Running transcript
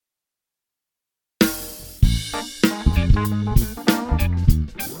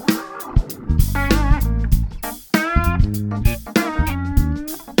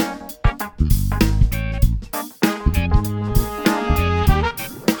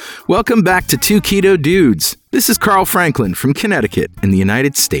Welcome back to Two Keto Dudes. This is Carl Franklin from Connecticut in the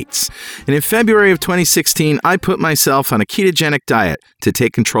United States. And in February of 2016, I put myself on a ketogenic diet to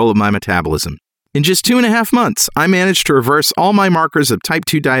take control of my metabolism. In just 2.5 months, I managed to reverse all my markers of type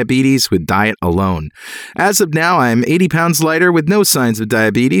 2 diabetes with diet alone. As of now, I am 80 pounds lighter with no signs of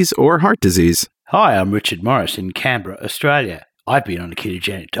diabetes or heart disease. Hi, I'm Richard Morris in Canberra, Australia. I've been on a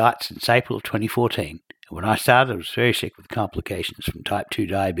ketogenic diet since April of 2014. When I started, I was very sick with complications from type 2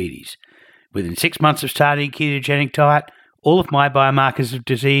 diabetes. Within 6 months of starting a ketogenic diet, all of my biomarkers of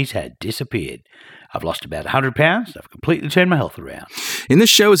disease had disappeared. I've lost about 100 pounds, and I've completely turned my health around. And this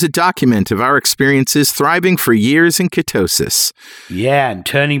show is a document of our experiences thriving for years in ketosis. Yeah, and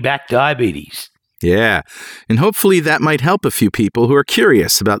turning back diabetes. Yeah, and hopefully that might help a few people who are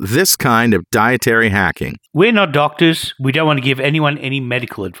curious about this kind of dietary hacking. We're not doctors. We don't want to give anyone any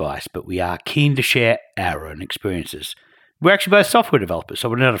medical advice, but we are keen to share our own experiences. We're actually both software developers, so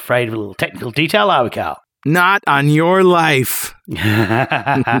we're not afraid of a little technical detail, are we, Carl? Not on your life.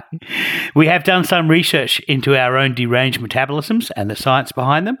 We have done some research into our own deranged metabolisms and the science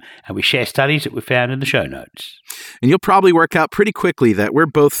behind them, and we share studies that we found in the show notes. And you'll probably work out pretty quickly that we're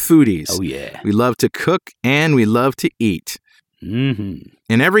both foodies. Oh, yeah. We love to cook and we love to eat. Mm-hmm.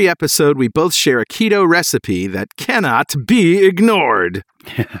 In every episode, we both share a keto recipe that cannot be ignored.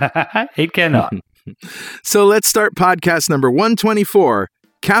 It cannot. So let's start podcast number 124,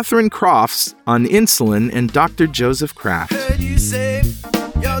 Catherine Crofts on insulin and Dr. Joseph Kraft.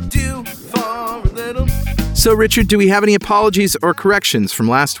 So, Richard, do we have any apologies or corrections from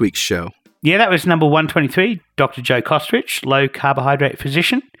last week's show? Yeah, that was number 123, Dr. Joe Kostrich, low carbohydrate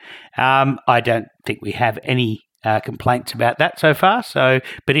physician. I don't think we have any complaints about that so far.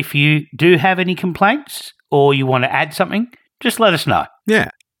 But if you do have any complaints or you want to add something, just let us know. Yeah.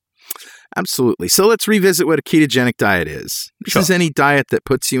 Absolutely. So let's revisit what a ketogenic diet is. This is any diet that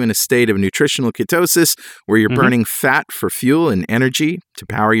puts you in a state of nutritional ketosis where you're burning fat for fuel and energy to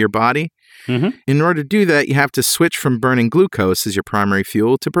power your body. In order to do that, you have to switch from burning glucose as your primary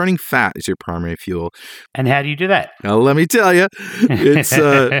fuel to burning fat as your primary fuel. And how do you do that? Well, let me tell you, it's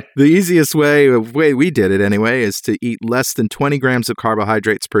the easiest way we did it anyway, is to eat less than 20 grams of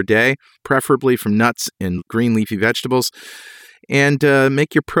carbohydrates per day, preferably from nuts and green leafy vegetables. And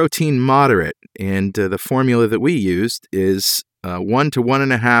make your protein moderate. And the formula that we used is 1 to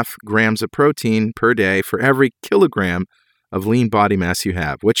 1.5 grams of protein per day for every kilogram of lean body mass you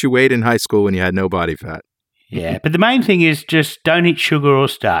have. What you weighed in high school when you had no body fat. Yeah, but the main thing is just don't eat sugar or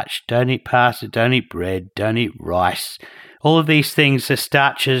starch. Don't eat pasta, don't eat bread, don't eat rice. All of these things are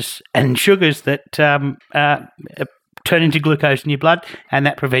starches and sugars that turn into glucose in your blood, and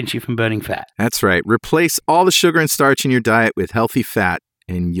that prevents you from burning fat. That's right. Replace all the sugar and starch in your diet with healthy fat,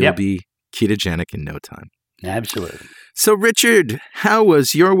 and you'll be ketogenic in no time. Absolutely. So, Richard, how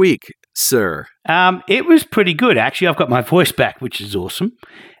was your week, sir? It was pretty good, actually. I've got my voice back, which is awesome.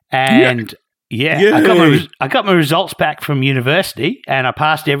 And I got my results back from university, and I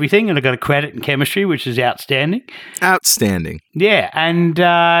passed everything, and I got a credit in chemistry, which is outstanding. Outstanding. Yeah, and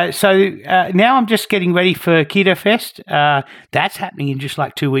so now I'm just getting ready for Keto Fest. That's happening in just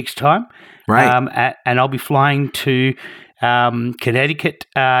like 2 weeks' time. Right. And I'll be flying to Connecticut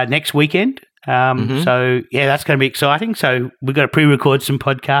next weekend. So, yeah, that's going to be exciting. So we've got to pre-record some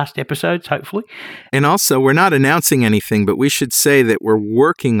podcast episodes, hopefully. And also, we're not announcing anything, but we should say that we're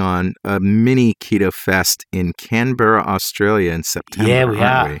working on a mini Keto Fest in Canberra, Australia in September. Yeah, we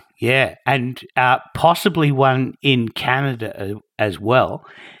are. Yeah, and possibly one in Canada as well.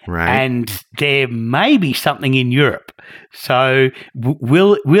 Right. And there may be something in Europe. So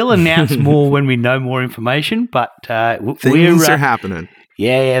we'll announce more when we know more information, but things are happening.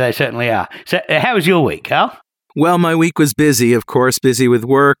 Yeah, they certainly are. So how was your week, Carl? Well, my week was busy, of course, busy with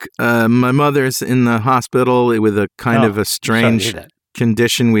work. My mother's in the hospital with a kind of a strange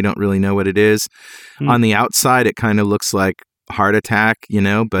condition. We don't really know what it is. On the outside, it kind of looks like heart attack,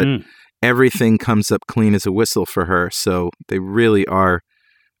 but everything comes up clean as a whistle for her. So they really are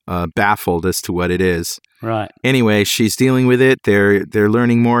baffled as to what it is. Right. Anyway, she's dealing with it. They're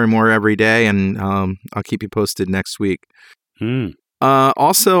learning more and more every day, and I'll keep you posted next week.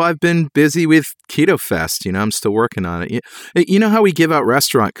 Also, I've been busy with Keto Fest. I'm still working on it. You know how we give out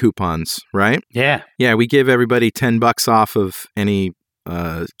restaurant coupons, right? Yeah. Yeah, we give everybody $10 off of any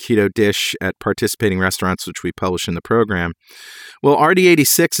keto dish at participating restaurants, which we publish in the program. Well,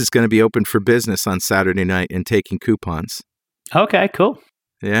 RD86 is going to be open for business on Saturday night and taking coupons. Okay, cool.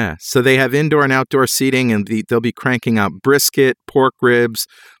 Yeah, so they have indoor and outdoor seating, and they'll be cranking out brisket, pork ribs,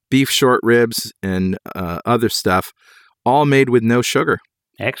 beef short ribs, and other stuff, all made with no sugar.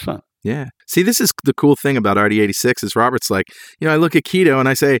 Excellent. Yeah. See, this is the cool thing about RD86 is Robert's like, I look at keto and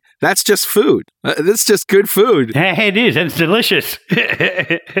I say, that's just food. That's just good food. Hey, it is. And it's delicious.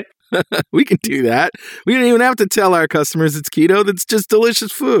 We can do that. We don't even have to tell our customers it's keto. That's just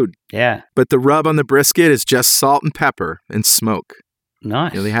delicious food. Yeah. But the rub on the brisket is just salt and pepper and smoke.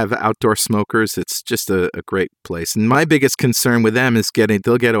 Nice. They have outdoor smokers. It's just a great place. And my biggest concern with them is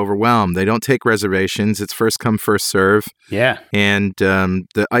they'll get overwhelmed. They don't take reservations. It's first come, first serve. Yeah. And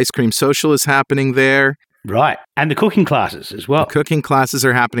the ice cream social is happening there. Right. And the cooking classes as well. The cooking classes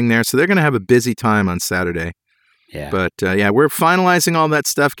are happening there. So they're going to have a busy time on Saturday. Yeah. But we're finalizing all that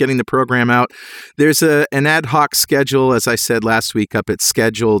stuff, getting the program out. There's an ad hoc schedule, as I said last week, up at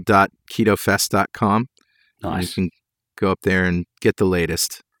schedule.ketofest.com. Nice. You can go up there and get the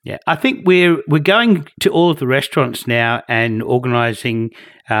latest. Yeah, I think we're going to all of the restaurants now and organising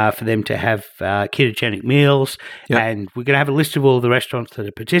for them to have ketogenic meals. Yep. And we're going to have a list of all the restaurants that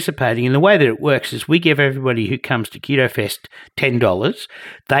are participating. And the way that it works is we give everybody who comes to Keto Fest $10.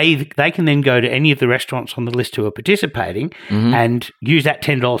 They can then go to any of the restaurants on the list who are participating and use that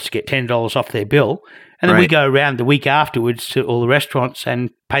 $10 to get $10 off their bill. And then we go around the week afterwards to all the restaurants and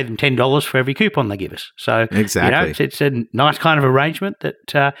pay them $10 for every coupon they give us. So exactly, it's a nice kind of arrangement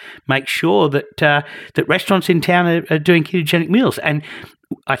that makes sure that that restaurants in town are doing ketogenic meals. And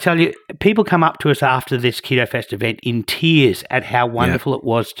I tell you, people come up to us after this Keto Fest event in tears at how wonderful it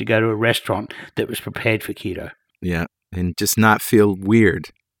was to go to a restaurant that was prepared for keto. Yeah, and just not feel weird.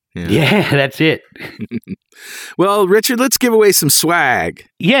 Yeah, that's it. Well, Richard, let's give away some swag.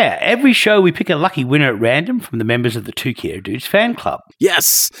 Yeah, every show we pick a lucky winner at random from the members of the Two Keto Dudes fan club.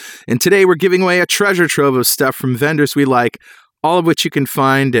 Yes, and today we're giving away a treasure trove of stuff from vendors we like, all of which you can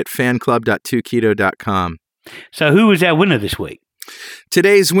find at fanclub.2keto.com. So who was our winner this week?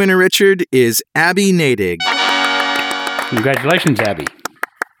 Today's winner, Richard, is Abby Nadig. Congratulations, Abby.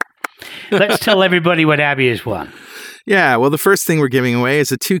 Let's tell everybody what Abby has won. Yeah, well, the first thing we're giving away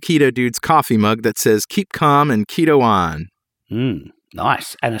is a Two Keto Dudes coffee mug that says, keep calm and keto on.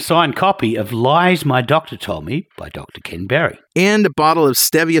 Nice. And a signed copy of Lies My Doctor Told Me by Dr. Ken Berry. And a bottle of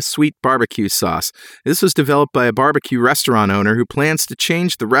Stevia Sweet Barbecue Sauce. This was developed by a barbecue restaurant owner who plans to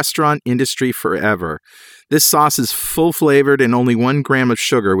change the restaurant industry forever. This sauce is full-flavored and only 1 gram of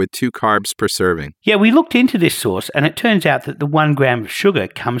sugar with 2 carbs per serving. Yeah, we looked into this sauce, and it turns out that the 1 gram of sugar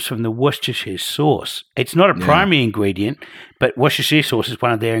comes from the Worcestershire sauce. It's not a primary ingredient, but Worcestershire sauce is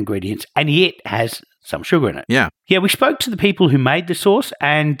one of their ingredients, and it has some sugar in it. Yeah. Yeah, we spoke to the people who made the sauce,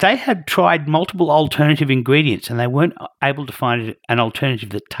 and they had tried multiple alternative ingredients, and they weren't able to find an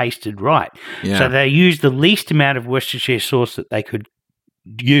alternative that tasted right. Yeah. So they used the least amount of Worcestershire sauce that they could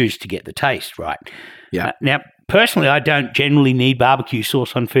use to get the taste right. Yeah. Now, personally, I don't generally need barbecue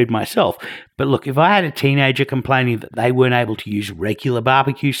sauce on food myself. But look, if I had a teenager complaining that they weren't able to use regular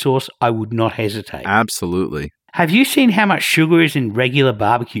barbecue sauce, I would not hesitate. Absolutely. Have you seen how much sugar is in regular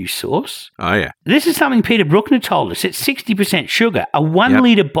barbecue sauce? Oh, yeah. This is something Peter Bruckner told us. It's 60% sugar. A 1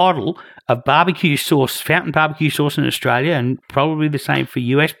 litre bottle of barbecue sauce, fountain barbecue sauce in Australia, and probably the same for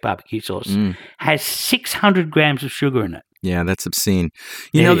US barbecue sauce, has 600 grams of sugar in it. Yeah, that's obscene.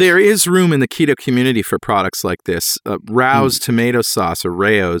 You know, there is room in the keto community for products like this. Rao's tomato sauce, or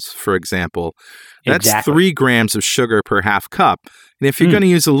Rao's, for example, that's 3 grams of sugar per half cup. And if you're going to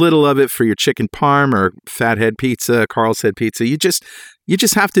use a little of it for your chicken parm or Fathead pizza, Carl's Head pizza, you just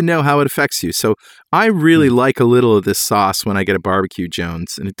have to know how it affects you. So I really like a little of this sauce when I get a barbecue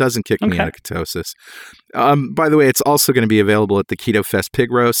Jones, and it doesn't kick me out of ketosis. By the way, it's also going to be available at the Keto Fest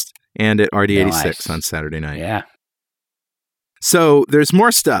Pig Roast and at RD86 on Saturday night. Yeah. So there's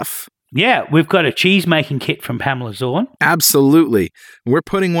more stuff. Yeah, we've got a cheese-making kit from Pamela Zorn. Absolutely. We're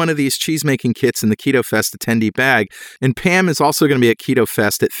putting one of these cheese-making kits in the Keto Fest attendee bag. And Pam is also going to be at Keto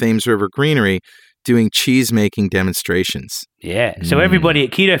Fest at Thames River Greenery doing cheese-making demonstrations. Yeah, so everybody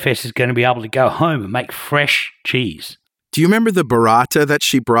at Keto Fest is going to be able to go home and make fresh cheese. Do you remember the burrata that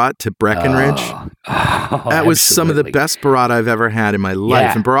she brought to Breckenridge? That was some of the best burrata I've ever had in my life.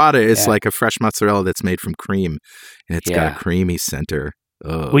 Yeah. And burrata is like a fresh mozzarella that's made from cream, and it's got a creamy center.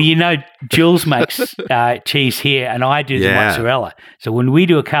 Well, you know, Jules makes cheese here, and I do the mozzarella. So when we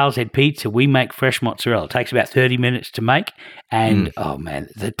do a Carl's Head pizza, we make fresh mozzarella. It takes about 30 minutes to make, and oh man,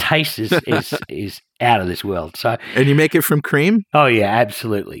 the taste is out of this world. So, and you make it from cream? Oh yeah,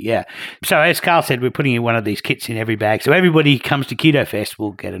 absolutely, yeah. So as Carl said, we're putting in one of these kits in every bag, so everybody who comes to Keto Fest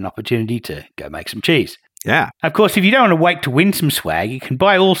will get an opportunity to go make some cheese. Yeah. Of course, if you don't want to wait to win some swag, you can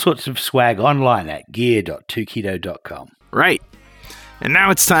buy all sorts of swag online at gear.2keto.com. Right. And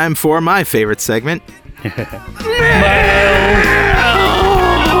now it's time for my favorite segment.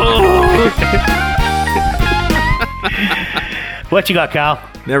 What you got, Carl?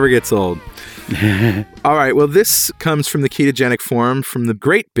 Never gets old. All right. Well, this comes from the Ketogenic Forum from the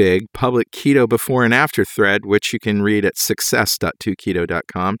great big public keto before and after thread, which you can read at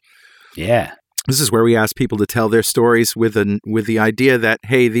success.2keto.com. Yeah. This is where we ask people to tell their stories with the idea that,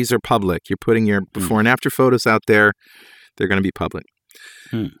 hey, these are public. You're putting your before and after photos out there. They're going to be public.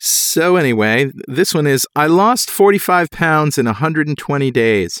 So anyway, this one is, I lost 45 pounds in 120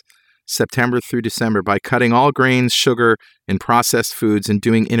 days, September through December, by cutting all grains, sugar, and processed foods and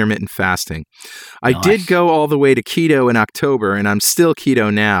doing intermittent fasting. I did go all the way to keto in October, and I'm still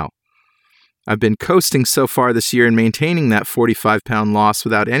keto now. I've been coasting so far this year and maintaining that 45-pound loss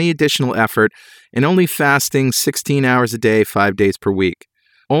without any additional effort and only fasting 16 hours a day, 5 days per week,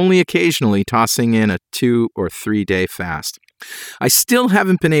 only occasionally tossing in a 2 or 3 day fast. I still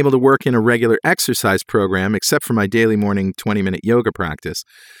haven't been able to work in a regular exercise program except for my daily morning 20-minute yoga practice.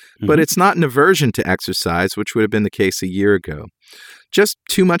 But it's not an aversion to exercise, which would have been the case a year ago. Just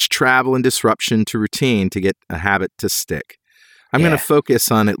too much travel and disruption to routine to get a habit to stick. I'm going to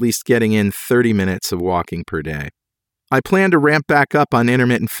focus on at least getting in 30 minutes of walking per day. I plan to ramp back up on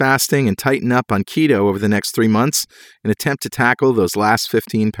intermittent fasting and tighten up on keto over the next 3 months and attempt to tackle those last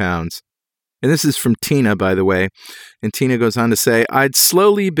 15 pounds. And this is from Tina, by the way. And Tina goes on to say, I'd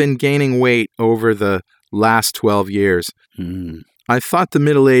slowly been gaining weight over the last 12 years. I thought the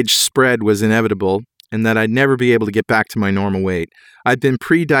middle-age spread was inevitable and that I'd never be able to get back to my normal weight. I'd been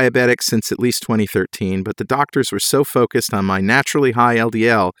pre-diabetic since at least 2013, but the doctors were so focused on my naturally high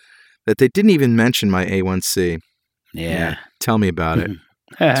LDL that they didn't even mention my A1C. Yeah. Tell me about it.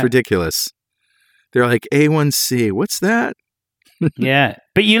 It's ridiculous. They're like, A1C, what's that? Yeah.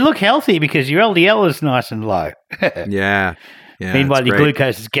 But you look healthy because your LDL is nice and low. Yeah. Meanwhile, your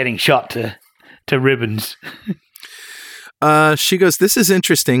glucose is getting shot to ribbons. She goes, this is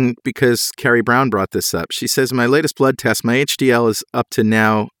interesting because Carrie Brown brought this up. She says, in my latest blood test, my HDL is up to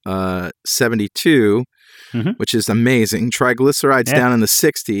now 72, which is amazing. Triglycerides down in the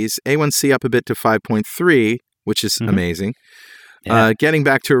 60s. A1C up a bit to 5.3, which is amazing. Yeah. Getting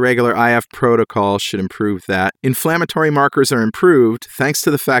back to a regular IF protocol should improve that. Inflammatory markers are improved thanks to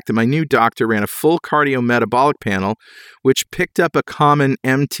the fact that my new doctor ran a full cardiometabolic panel, which picked up a common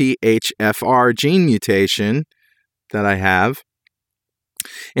MTHFR gene mutation that I have,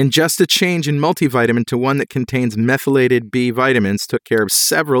 and just a change in multivitamin to one that contains methylated B vitamins took care of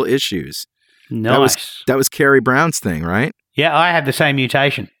several issues. Nice. That was Carrie Brown's thing, right? Yeah, I have the same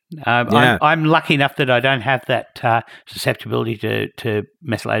mutation. I'm lucky enough that I don't have that susceptibility to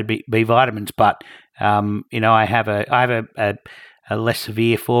methylated B vitamins, but I have a less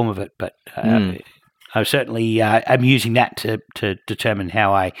severe form of it. But I certainly am using that to determine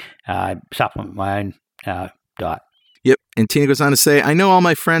how I supplement my own diet. Yep. And Tina goes on to say, I know all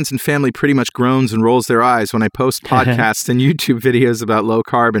my friends and family pretty much groans and rolls their eyes when I post podcasts and YouTube videos about low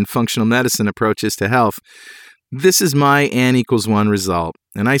carb and functional medicine approaches to health. This is my N=1 result,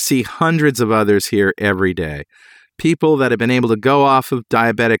 and I see hundreds of others here every day. People that have been able to go off of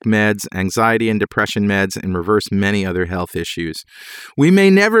diabetic meds, anxiety and depression meds, and reverse many other health issues. We may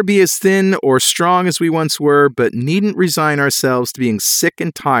never be as thin or strong as we once were, but needn't resign ourselves to being sick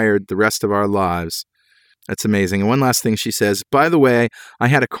and tired the rest of our lives. That's amazing. And one last thing she says, by the way, I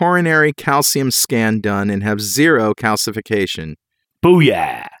had a coronary calcium scan done and have 0 calcification.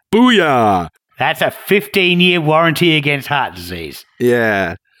 Booyah. Booyah. That's a 15-year warranty against heart disease.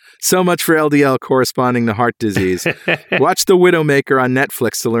 Yeah. So much for LDL corresponding to heart disease. Watch The Widowmaker on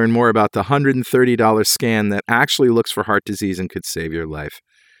Netflix to learn more about the $130 scan that actually looks for heart disease and could save your life.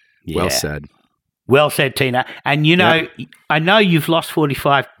 Yeah. Well said. Well said, Tina. And I know you've lost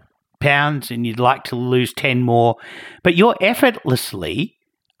 45 pounds and you'd like to lose 10 more, but you're effortlessly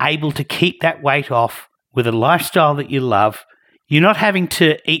able to keep that weight off with a lifestyle that you love. You're not having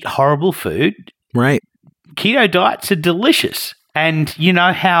to eat horrible food. Right. Keto diets are delicious. And you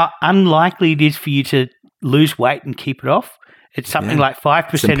know how unlikely it is for you to lose weight and keep it off? It's something like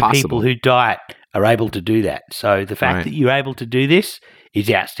 5% of people who diet are able to do that. So the fact that you're able to do this is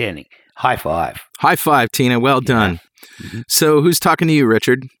outstanding. High five. High five, Tina. Well done. Mm-hmm. So who's talking to you,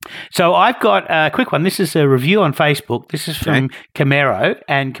 Richard? So I've got a quick one. This is a review on Facebook. This is from Camaro.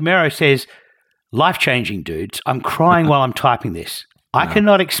 And Camaro says, life-changing, dudes. I'm crying while I'm typing this. I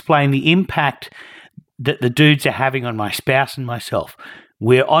cannot explain the impact that the dudes are having on my spouse and myself.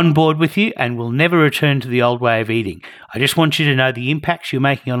 We're on board with you and we'll never return to the old way of eating. I just want you to know the impacts you're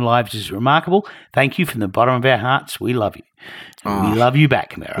making on lives is remarkable. Thank you from the bottom of our hearts. We love you. We love you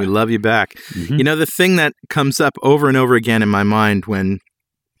back, Camaro. We love you back. Mm-hmm. You know, the thing that comes up over and over again in my mind when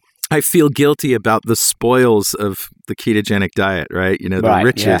I feel guilty about the spoils of the ketogenic diet, right? You know, the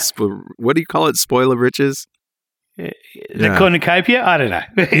riches. Yeah. What do you call it? Spoil of riches? The cornucopia? I don't know.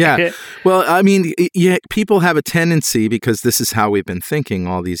 Yeah. Well, I mean, people have a tendency, because this is how we've been thinking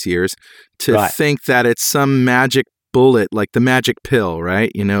all these years, to think that it's some magic bullet, like the magic pill,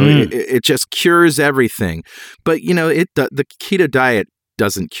 right? It just cures everything. But, the keto diet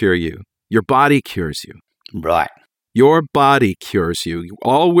doesn't cure you. Your body cures you. Right. Your body cures you.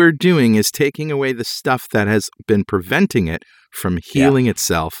 All we're doing is taking away the stuff that has been preventing it from healing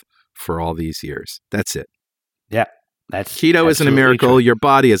itself for all these years. That's it. Yeah. That's keto isn't a miracle. True. Your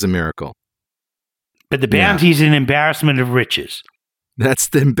body is a miracle. But the bounty is an embarrassment of riches. That's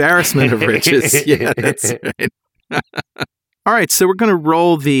the embarrassment of riches. Yeah, that's right. All right, so we're going to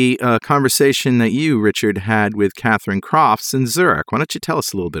roll the conversation that you, Richard, had with Catherine Crofts in Zurich. Why don't you tell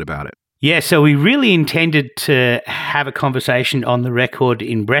us a little bit about it? Yeah, so we really intended to have a conversation on the record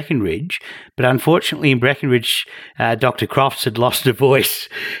in Breckenridge, but unfortunately in Breckenridge, Dr. Crofts had lost her voice.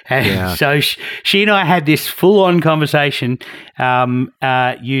 And so she and I had this full-on conversation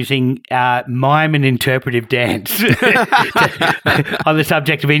using mime and interpretive dance on the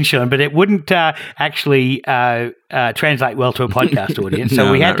subject of insulin, but it wouldn't actually translate well to a podcast audience.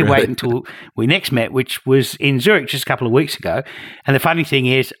 So we had to wait until we next met, which was in Zurich just a couple of weeks ago. And the funny thing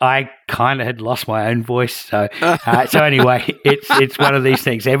is, I kind of had lost my own voice. So anyway, it's one of these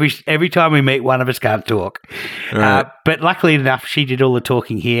things. Every time we meet, one of us can't talk. Right. But luckily enough, she did all the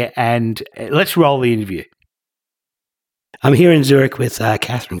talking here. And let's roll the interview. I'm here in Zurich with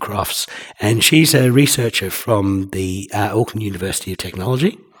Catherine Crofts, and she's a researcher from the Auckland University of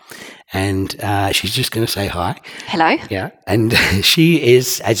Technology. And she's just going to say hi. Hello. Yeah. And she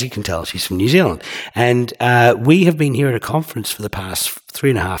is, as you can tell, she's from New Zealand. And we have been here at a conference for the past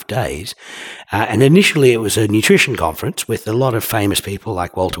 3.5 days. And initially it was a nutrition conference with a lot of famous people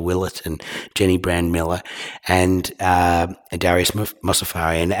like Walter Willett and Jenny Brand Miller and Darius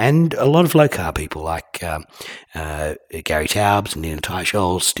Mossafarian, and a lot of low-carb people like Gary Taubes and Nina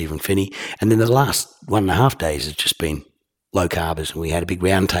Teicholz, Stephen Finney. And then the last 1.5 days has just been low carbers, and we had a big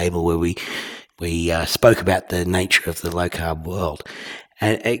round table where we spoke about the nature of the low carb world.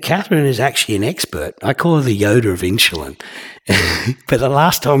 And Catherine is actually an expert. I call her the Yoda of insulin. But the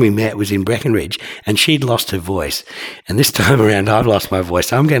last time we met was in Breckenridge, and she'd lost her voice. And this time around, I've lost my voice.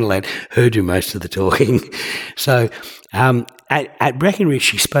 So I'm going to let her do most of the talking. So at Breckenridge,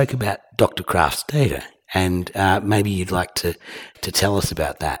 she spoke about Dr. Crofts' data, and maybe you'd like to tell us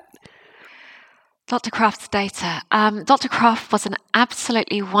about that. Dr. Crofts' data. Dr. Croft was an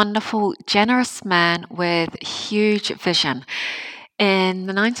absolutely wonderful, generous man with huge vision. In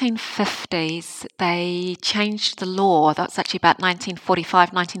the 1950s, they changed the law, that's actually about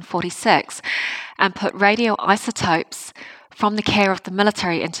 1945, 1946, and put radioisotopes from the care of the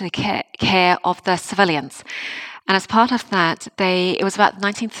military into the care of the civilians. And as part of that, it was about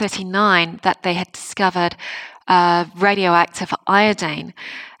 1939 that they had discovered radioactive iodine.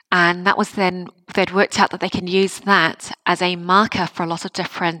 And that was then, they'd worked out that they can use that as a marker for a lot of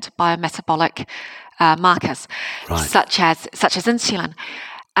different biometabolic markers, such as insulin.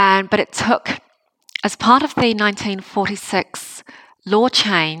 But it took, as part of the 1946 law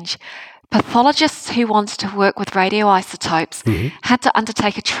change, pathologists who wanted to work with radioisotopes had to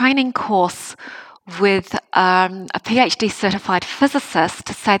undertake a training course with a PhD certified physicist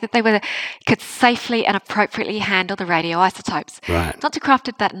to say that they could safely and appropriately handle the radioisotopes. Right. Dr. Croft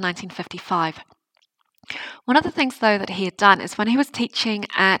did that in 1955. One of the things, though, that he had done is when he was teaching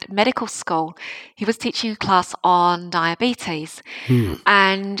at medical school, he was teaching a class on diabetes.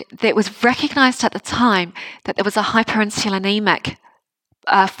 And it was recognized at the time that there was a hyperinsulinemic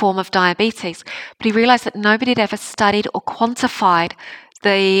form of diabetes. But he realized that nobody had ever studied or quantified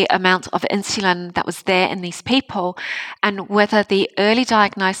the amount of insulin that was there in these people, and whether the early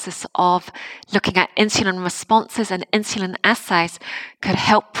diagnosis of looking at insulin responses and insulin assays could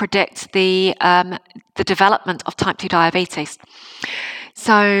help predict the development of type 2 diabetes.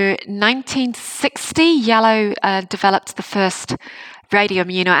 So 1960, Yellow developed the first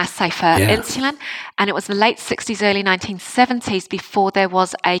radioimmunoassay for insulin, and it was the late 60s, early 1970s before there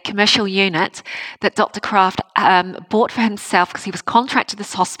was a commercial unit that Dr. Croft bought for himself because he was contracted to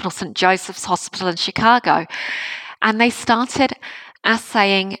this hospital, St. Joseph's Hospital in Chicago, and they started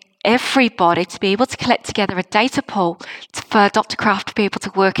assaying everybody to be able to collect together a data pool for Dr. Croft to be able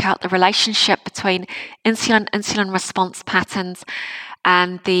to work out the relationship between insulin response patterns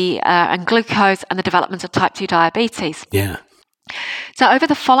and and glucose and the development of type 2 diabetes. Yeah. So over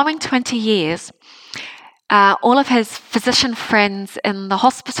the following 20 years, all of his physician friends in the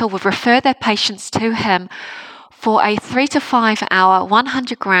hospital would refer their patients to him for a 3 to 5 hour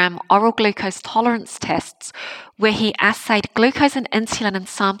 100-gram oral glucose tolerance tests where he assayed glucose and insulin in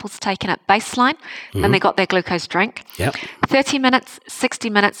samples taken at baseline. Then they got their glucose drink. Yep. 30 minutes, 60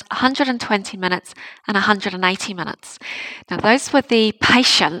 minutes, 120 minutes, and 180 minutes. Now, those were the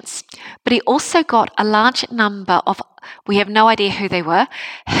patients, but he also got a large number of, we have no idea who they were,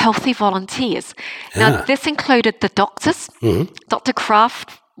 healthy volunteers. Now, this included the doctors. Dr.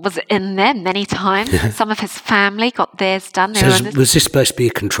 Kraft was in there many times. Some of his family got theirs done. So was this supposed to be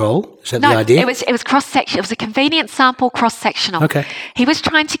a control? Is that the idea? It was cross-section. It was a convenient sample, cross-sectional. Okay. He was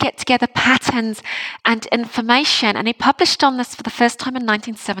trying to get together patterns and information, and he published on this for the first time in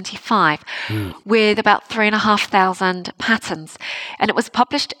 1975 with about 3,500 patterns. And it was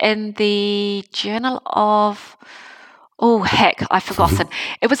published in the Journal of... Oh, heck, I've forgotten.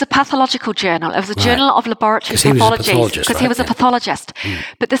 It was a pathological journal. It was a journal of laboratory pathology. Because he was a pathologist.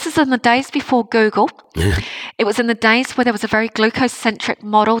 But this is in the days before Google. It was in the days where there was a very glucose-centric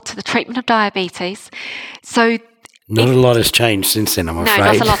model to the treatment of diabetes. So not a lot has changed since then, I'm afraid. No,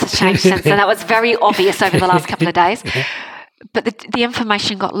 not a lot has changed since then. That was very obvious over the last couple of days. But the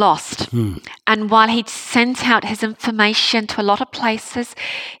information got lost. And while he'd sent out his information to a lot of places,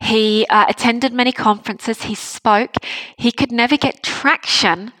 he attended many conferences, he spoke, he could never get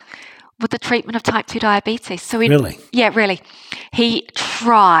traction with the treatment of type 2 diabetes. So Really? Yeah, really. He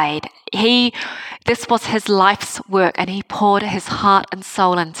tried. This was his life's work, and he poured his heart and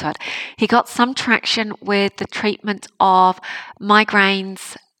soul into it. He got some traction with the treatment of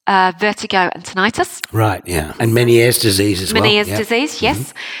migraines, vertigo and tinnitus. Right, yeah. And Meniere's disease as well. Meniere's disease,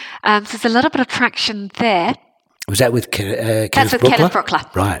 yes. So there's a little bit of traction there. Was that with Kenneth That's with Brookler? Kenneth Brookler.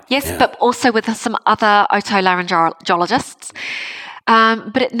 Right. Yes, yeah. but also with some other otolaryngologists.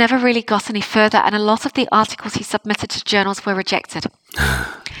 But it never really got any further, and a lot of the articles he submitted to journals were rejected.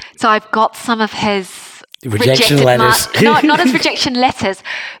 So I've got some of his rejection letters. Not his rejection letters,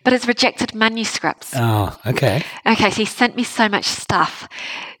 but his rejected manuscripts. Oh, okay. Okay, so he sent me so much stuff.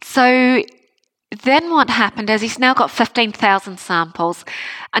 So then what happened is he's now got 15,000 samples,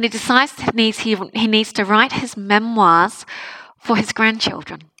 and he decides he needs to write his memoirs for his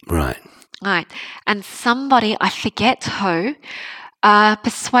grandchildren. Right. Right. And somebody, I forget who,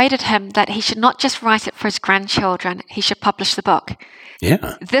 persuaded him that he should not just write it for his grandchildren, he should publish the book.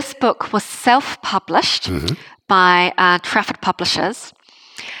 Yeah. This book was self-published by Trafford Publishers,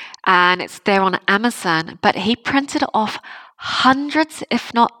 and it's there on Amazon, but he printed off hundreds,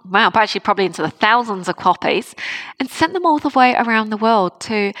 if not, actually probably into the thousands of copies, and sent them all the way around the world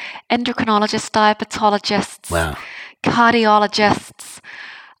to endocrinologists, diabetologists, cardiologists,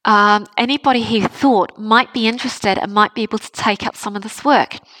 anybody he thought might be interested and might be able to take up some of this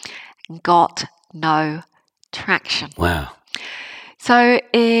work. Got no traction. Wow. So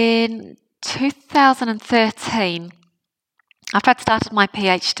in 2013, after I'd started my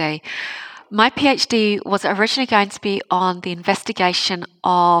PhD was originally going to be on the investigation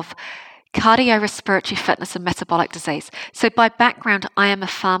of cardiorespiratory fitness and metabolic disease. So by background, I am a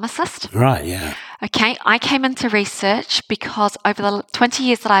pharmacist. Right, yeah. Okay, I came into research because over the 20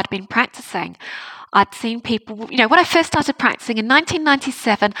 years that I had been practicing, I'd seen people, when I first started practicing in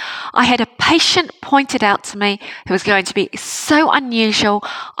 1997, I had a patient pointed out to me who was going to be so unusual,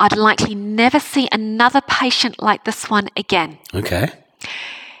 I'd likely never see another patient like this one again. Okay.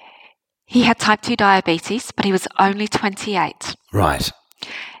 He had type 2 diabetes, but he was only 28. Right.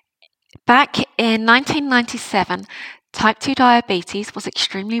 Back in 1997, type 2 diabetes was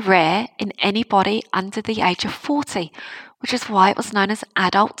extremely rare in anybody under the age of 40, which is why it was known as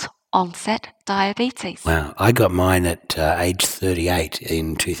adult onset diabetes. Wow. I got mine at age 38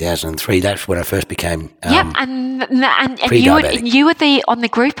 in 2003. That's when I first became and pre-diabetic. you were on the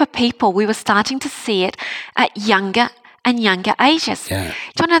group of people, we were starting to see it at younger and younger ages. Yeah. Do you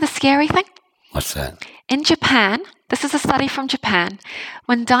want to know the scary thing? What's that? In Japan, this is a study from Japan,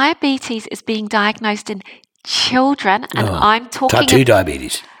 when diabetes is being diagnosed in children, and I'm talking... Type 2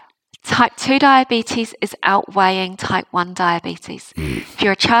 diabetes. Type 2 diabetes is outweighing type 1 diabetes. If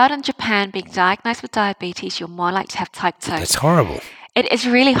you're a child in Japan being diagnosed with diabetes, you're more likely to have type 2. That's horrible. It is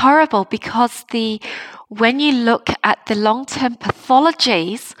really horrible because when you look at the long-term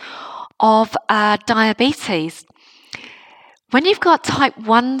pathologies of diabetes, when you've got type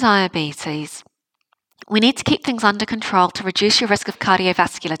 1 diabetes, we need to keep things under control to reduce your risk of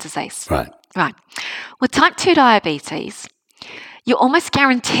cardiovascular disease. Right. With type 2 diabetes, you're almost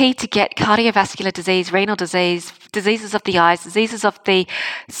guaranteed to get cardiovascular disease, renal disease, diseases of the eyes, diseases of the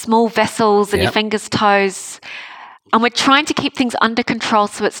small vessels in your fingers, toes. And we're trying to keep things under control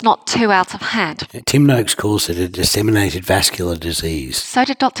so it's not too out of hand. Tim Noakes calls it a disseminated vascular disease. So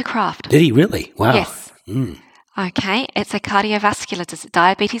did Dr. Kraft. Did he really? Wow. Yes. Okay, it's a cardiovascular disease.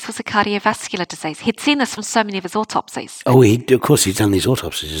 Diabetes was a cardiovascular disease. He'd seen this from so many of his autopsies. Oh, of course, he's done these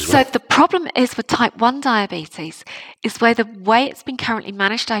autopsies as well. So the problem is with type 1 diabetes is where the way it's been currently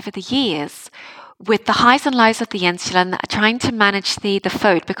managed over the years with the highs and lows of the insulin, trying to manage the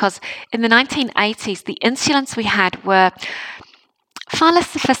food, because in the 1980s, the insulins we had were far less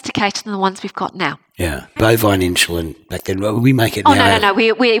sophisticated than the ones we've got now. Yeah, bovine insulin back then. Well, we make it now. Oh,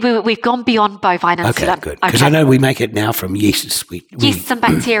 no. We've gone beyond bovine insulin. Okay, good. Because I know we make it now from yeasts. Yeasts and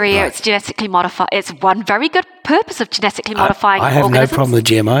bacteria. Right. It's genetically modified. It's one very good purpose of genetically modifying I have organisms. no problem with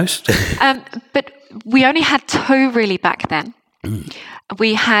GMOs. But we only had two really back then.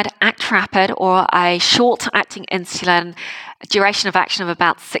 We had Act Rapid, or a short-acting insulin, duration of action of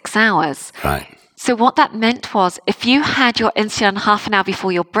about 6 hours. Right. So what that meant was, if you had your insulin half an hour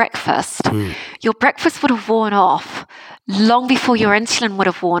before your breakfast, your breakfast would have worn off long before your insulin would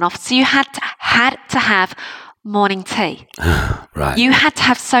have worn off. So you had to have morning tea. Right. You had to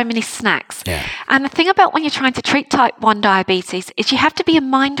have so many snacks. Yeah. And the thing about when you're trying to treat type 1 diabetes is you have to be a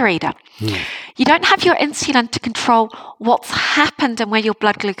mind reader. You don't have your insulin to control what's happened and where your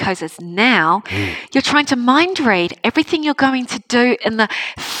blood glucose is now. You're trying to mind read everything you're going to do in the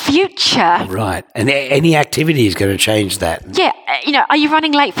future. Right. And any activity is going to change that. Yeah. Are you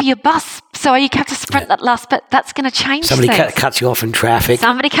running late for your bus? So you have to sprint that last bit. That's going to change Somebody things. cuts you off in traffic.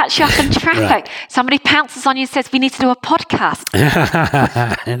 Somebody cuts you off in traffic. Right. Somebody pounces on you and says, we need to do a podcast.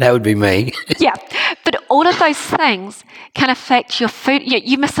 That would be me. Yeah. But all of those things can affect your food.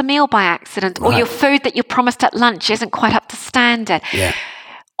 You miss a meal by accident, or your food that you promised at lunch isn't quite up to standard. Yeah.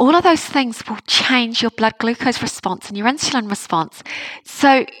 All of those things will change your blood glucose response and your insulin response.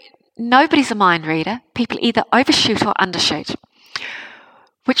 So nobody's a mind reader. People either overshoot or undershoot,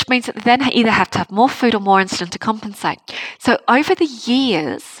 which means that they then either have to have more food or more insulin to compensate. So over the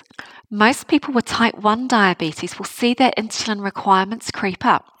years, most people with type 1 diabetes will see their insulin requirements creep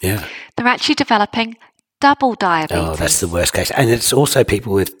up. Yeah. They're actually developing double diabetes. Oh, that's the worst case. And it's also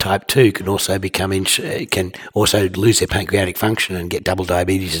people with type 2 can also can also lose their pancreatic function and get double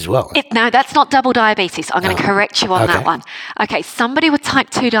diabetes as well. No, that's not double diabetes. I'm going to correct you on that one. Okay, somebody with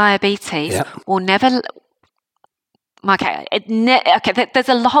type 2 diabetes will never... Okay, there's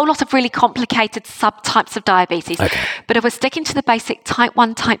a whole lot of really complicated subtypes of diabetes. Okay. But if we're sticking to the basic type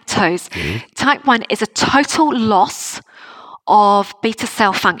 1, type 2s, type 1 is a total loss of beta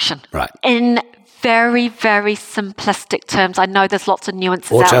cell function. Right. In very, very simplistic terms. I know there's lots of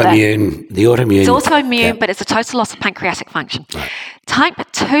nuances out there. The autoimmune. It's autoimmune, but it's a total loss of pancreatic function. Right.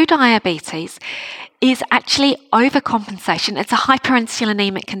 Type 2 diabetes is actually overcompensation. It's a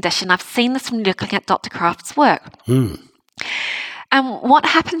hyperinsulinemic condition. I've seen this from looking at Dr. Kraft's work. And what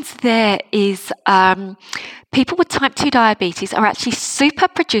happens there is people with type 2 diabetes are actually super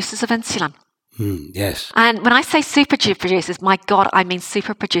producers of insulin. Yes. And when I say super producers, my God, I mean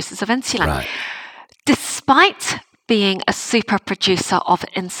super producers of insulin. Right. Despite being a super producer of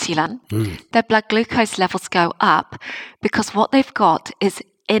insulin, their blood glucose levels go up because what they've got is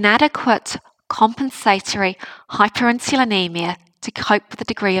inadequate compensatory hyperinsulinemia to cope with the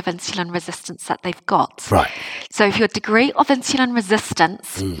degree of insulin resistance that they've got. Right. So if your degree of insulin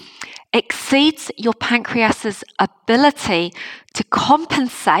resistance exceeds your pancreas's ability to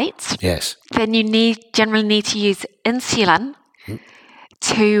compensate, then you generally need to use insulin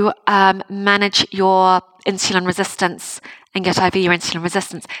to manage your insulin resistance and get over your insulin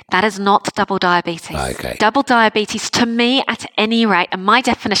resistance. That is not double diabetes. Okay. Double diabetes, to me, at any rate, and my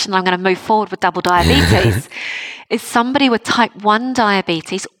definition, I'm going to move forward with double diabetes, is somebody with type 1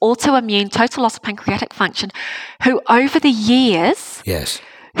 diabetes, autoimmune, total loss of pancreatic function, who over the years,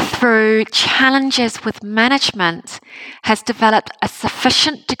 through challenges with management, has developed a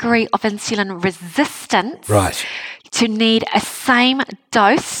sufficient degree of insulin resistance to need a same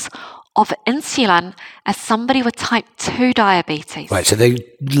dose of insulin as somebody with type 2 diabetes. Right, so they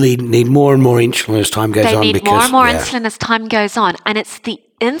need more and more insulin as time goes on. They need more and more insulin as time goes on. And it's the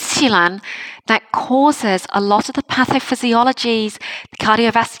insulin that causes a lot of the pathophysiologies, the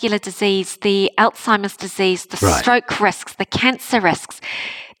cardiovascular disease, the Alzheimer's disease, the stroke risks, the cancer risks.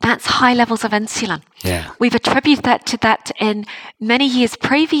 That's high levels of insulin. Yeah. We've attributed that to that in many years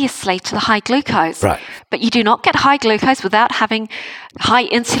previously to the high glucose. Right. But you do not get high glucose without having high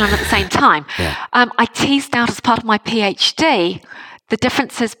insulin at the same time. I teased out as part of my PhD the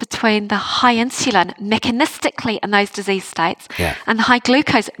differences between the high insulin mechanistically in those disease states and the high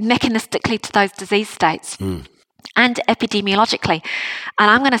glucose mechanistically to those disease states. And epidemiologically.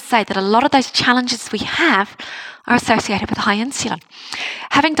 And I'm going to say that a lot of those challenges we have are associated with high insulin.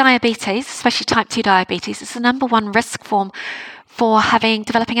 Having diabetes, especially type 2 diabetes, is the number one risk form for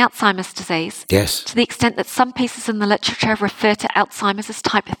developing Alzheimer's disease. Yes. To the extent that some pieces in the literature refer to Alzheimer's as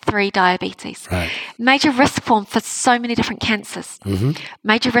type 3 diabetes. Right. Major risk form for so many different cancers.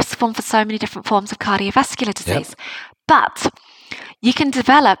 Major risk form for so many different forms of cardiovascular disease. But you can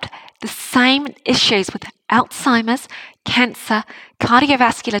develop the same issues with Alzheimer's, cancer,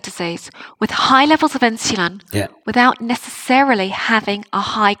 cardiovascular disease with high levels of insulin without necessarily having a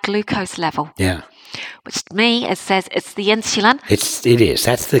high glucose level. Yeah. Which to me, it says it's the insulin. It is.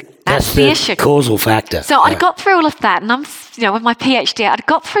 That's the issue. Causal factor. So I got through all of that, and I'm, with my PhD, I'd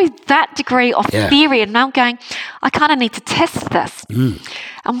got through that degree of theory, and now I'm going, I kind of need to test this.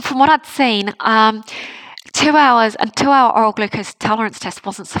 And from what I'd seen, 2 hours and 2 hour oral glucose tolerance test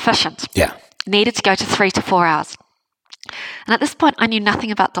wasn't sufficient. Yeah. Needed to go to 3 to 4 hours. And at this point, I knew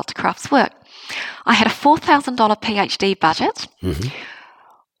nothing about Dr. Kraft's work. I had a $4,000 PhD budget,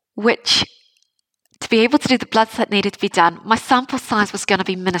 which, to be able to do the bloods that needed to be done, my sample size was going to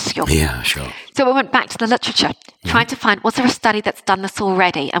be minuscule. Yeah, sure. So I went back to the literature, trying to find, was there a study that's done this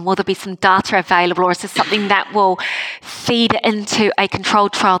already? And will there be some data available? Or is this something that will feed into a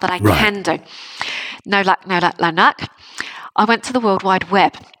controlled trial that I can do? No luck, no luck, no luck. I went to the World Wide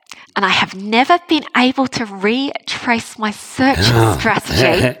Web. And I have never been able to retrace my search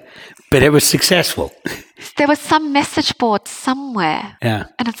strategy. But it was successful. There was some message board somewhere. Yeah.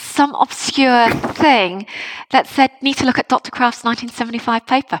 And it's some obscure thing that said, need to look at Dr. Kraft's 1975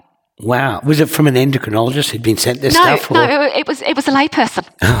 paper. Wow. Was it from an endocrinologist who'd been sent this stuff? No, it was a layperson.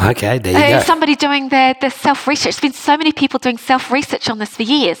 Oh, okay. There you go. Somebody doing their self-research. There's been so many people doing self-research on this for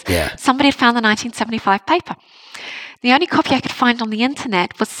years. Yeah. Somebody had found the 1975 paper. The only copy I could find on the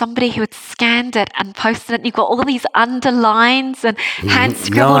internet was somebody who had scanned it and posted it. And you've got all these underlines and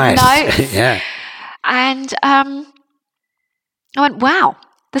hand-scribbled notes. Yeah. And I went, wow,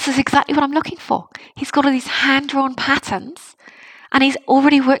 this is exactly what I'm looking for. He's got all these hand-drawn patterns. And he's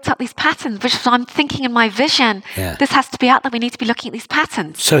already worked out these patterns, which I'm thinking in my vision, this has to be out there. We need to be looking at these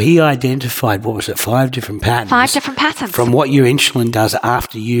patterns. So he identified, 5 different patterns? 5 different patterns. From what your insulin does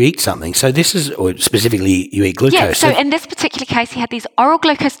after you eat something. So this is, or specifically you eat glucose. Yeah, so in this particular case, he had these oral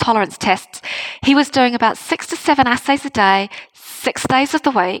glucose tolerance tests. He was doing about 6 to 7 assays a day, 6 days of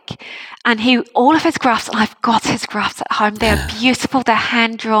the week. And all of his graphs, and I've got his graphs at home, they're beautiful, they're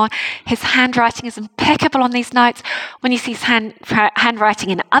hand-drawn. His handwriting is impeccable on these notes. When you see his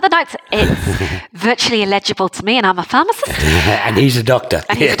handwriting in other notes, it's virtually illegible to me, and I'm a pharmacist. And he's a doctor.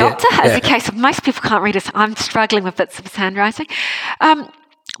 And he's a doctor. As a case of most people can't read it, I'm struggling with bits of his handwriting. But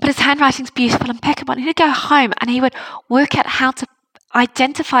his handwriting's beautiful, impeccable. And he'd go home and he would work out how to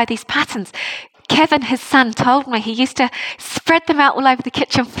identify these patterns. Kevin, his son, told me he used to spread them out all over the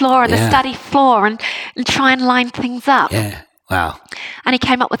kitchen floor and the study floor and try and line things up. Yeah, wow. And he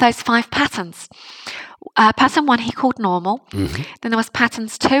came up with those 5 patterns. Pattern 1 he called normal. Then there was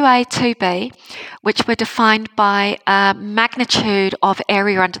patterns 2A, 2B, which were defined by magnitude of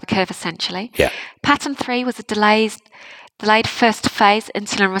area under the curve, essentially. Yeah. Pattern 3 was a delayed first phase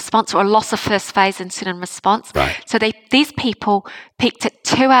insulin response, or a loss of first phase insulin response. Right. So these people peaked at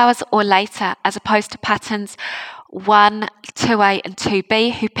 2 hours or later, as opposed to patterns 1, 2A and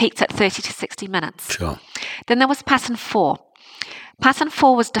 2B, who peaked at 30 to 60 minutes. Sure. Then there was pattern 4. Pattern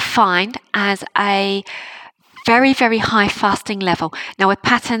 4 was defined as a very, very high fasting level. Now, with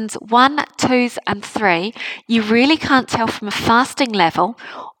patterns 1, 2s and 3, you really can't tell from a fasting level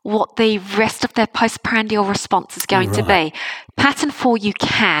what the rest of their postprandial response is going to be. Pattern 4, you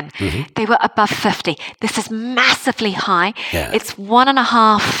can. They were above 50. This is massively high. Yeah. It's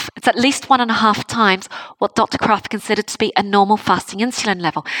at least 1.5 times what Dr. Kraft considered to be a normal fasting insulin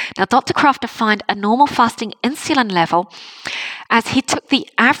level. Now, Dr. Kraft defined a normal fasting insulin level as he took the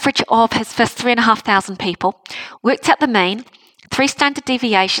average of his first 3,500 people, worked out the mean, 3 standard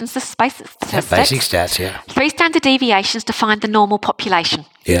deviations, this is basic statistics. Basic stats, yeah. 3 standard deviations to find the normal population.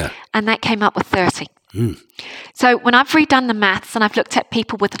 Yeah. And that came up with 30. So when I've redone the maths and I've looked at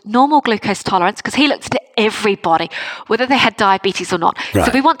people with normal glucose tolerance, because he looked at everybody, whether they had diabetes or not. Right.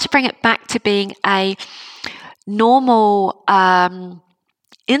 So we want to bring it back to being a normal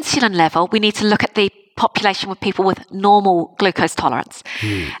insulin level. We need to look at the population with people with normal glucose tolerance.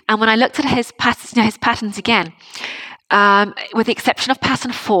 And when I looked at his patterns again, with the exception of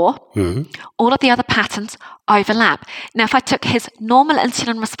pattern 4, all of the other patterns overlap. Now, if I took his normal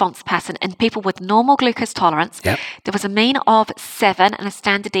insulin response pattern in people with normal glucose tolerance, there was a mean of 7 and a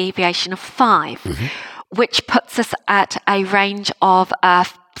standard deviation of 5, which puts us at a range of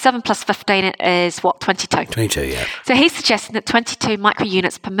 7 plus 15 is what, 22? 22, yeah. So he's suggesting that 22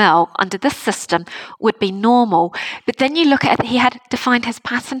 microunits per mil under this system would be normal. But then you look at, he had defined his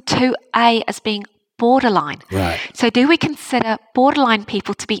pattern 2A as being borderline. Right. So do we consider borderline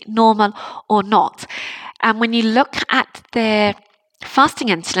people to be normal or not? And when you look at their fasting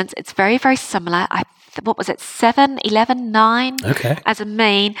insulins, it's very, very similar. What was it, 7, 11, 9 as a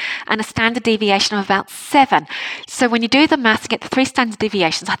mean, and a standard deviation of about 7. So when you do the maths and get the 3 standard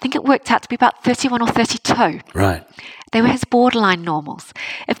deviations, I think it worked out to be about 31 or 32. Right. They were his borderline normals.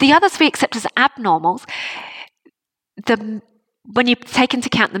 If the others we accept as abnormals, when you take into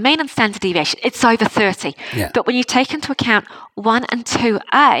account the mean and standard deviation, it's over 30. Yeah. But when you take into account 1 and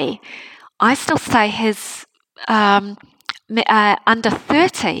 2A, I still say his under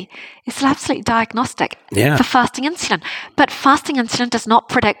 30 is still absolutely diagnostic for fasting insulin. But fasting insulin does not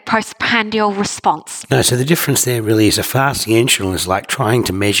predict postprandial response. No, so the difference there really is a fasting insulin is like trying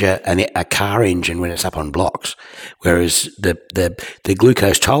to measure a car engine when it's up on blocks, whereas the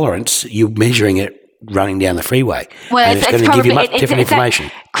glucose tolerance, you're measuring it running down the freeway. Well, and it's going to give you much different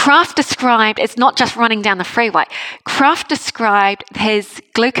information. Kraft described, it's not just running down the freeway. Kraft described his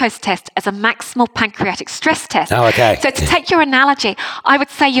glucose test as a maximal pancreatic stress test. Oh, okay. So to take your analogy, I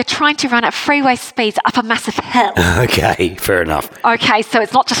would say you're trying to run at freeway speeds up a massive hill. Okay, fair enough. Okay, so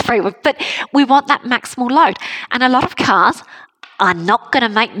it's not just freeway, but we want that maximal load. And a lot of cars are not going to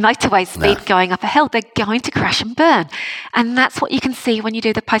make motorway speed going up a hill. They're going to crash and burn. And that's what you can see when you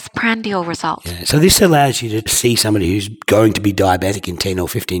do the postprandial result. Yeah. So this allows you to see somebody who's going to be diabetic in 10 or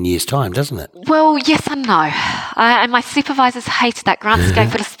 15 years' time, doesn't it? Well, yes and no. And my supervisors hated that. Grant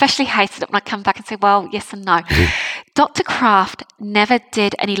Schofield especially hated it when I come back and say, well, yes and no. Dr. Kraft never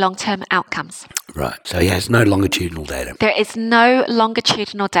did any long-term outcomes. Right. So he has no longitudinal data. There is no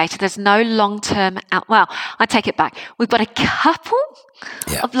longitudinal data. There's no long-term well, I take it back. We've got a couple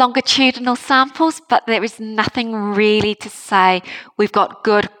of longitudinal samples, but there is nothing really to say we've got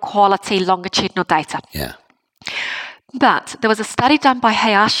good quality longitudinal data. Yeah. But there was a study done by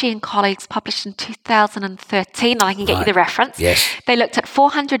Hayashi and colleagues published in 2013, and I can get you the reference. Yes. They looked at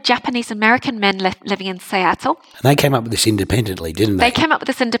 400 Japanese-American men living in Seattle. And they came up with this independently, didn't they? They came up with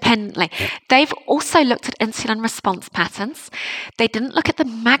this independently. Yep. They've also looked at insulin response patterns. They didn't look at the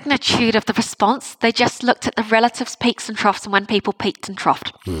magnitude of the response. They just looked at the relative peaks and troughs and when people peaked and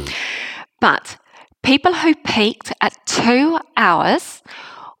troughed. But people who peaked at 2 hours,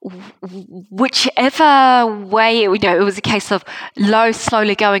 whichever way, it was a case of low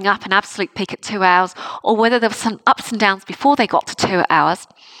slowly going up, an absolute peak at 2 hours, or whether there were some ups and downs before they got to 2 hours,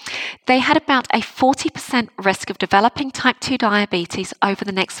 they had about a 40% risk of developing type 2 diabetes over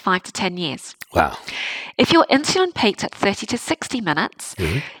the next 5 to 10 years. Wow. If your insulin peaked at 30 to 60 minutes,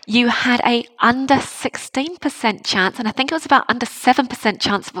 you had a under 16% chance, and I think it was about under 7%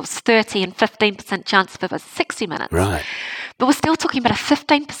 chance if it was 30 and 15% chance if it was 60 minutes. Right. But we're still talking about a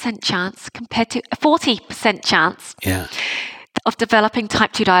 15% chance compared to a 40% chance of developing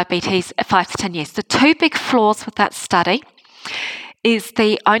type 2 diabetes at 5 to 10 years. The two big flaws with that study is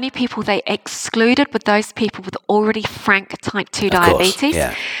the only people they excluded were those people with already frank type 2 diabetes.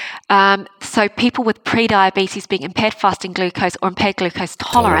 So people with pre-diabetes being impaired fasting glucose or impaired glucose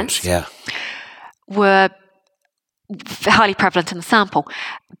tolerance were highly prevalent in the sample.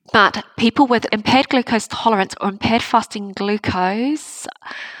 But people with impaired glucose tolerance or impaired fasting glucose,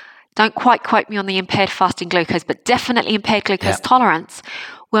 don't quite quote me on the impaired fasting glucose, but definitely impaired glucose tolerance,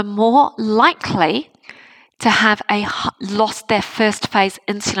 were more likely to have lost their first phase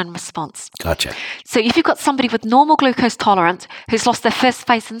insulin response. Gotcha. So if you've got somebody with normal glucose tolerance who's lost their first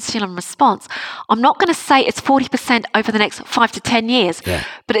phase insulin response, I'm not going to say it's 40% over the next 5 to 10 years,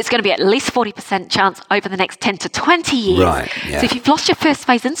 but it's going to be at least 40% chance over the next 10 to 20 years. Right. Yeah. So if you've lost your first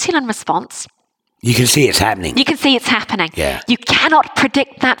phase insulin response, you can see it's happening. You can see it's happening. Yeah. You cannot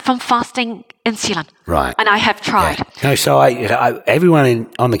predict that from fasting insulin. Right. And I have tried. Yeah. No, so everyone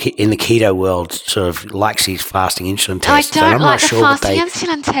in the keto world sort of likes these fasting insulin tests. I don't and I'm like not the sure fasting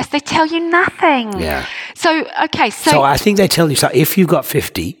insulin test. They tell you nothing. Yeah. So, okay. So I think they tell you, so if you've got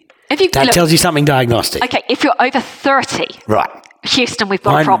 50, that tells you something diagnostic. Okay, if you're over 30. Right. Houston, we've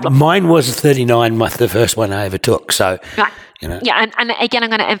got a problem. Mine was 39, the first one I ever took. So, Yeah, and again, I'm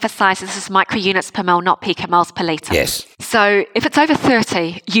going to emphasize this is microunits per mole, not picomoles per litre. Yes. So if it's over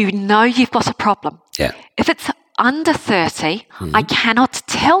 30, you know you've got a problem. Yeah. If it's under 30, I cannot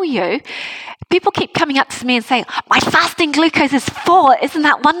tell you. People keep coming up to me and saying, my fasting glucose is 4. Isn't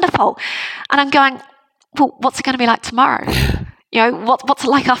that wonderful? And I'm going, well, what's it going to be like tomorrow? What's it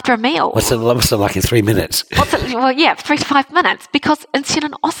like after a meal? What's it like in 3 minutes? 3 to 5 minutes, because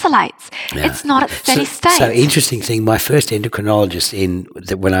insulin oscillates. Yeah. It's not at steady state. So interesting thing, my first endocrinologist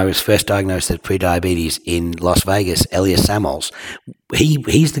when I was first diagnosed with pre-diabetes in Las Vegas, Elias Samuels,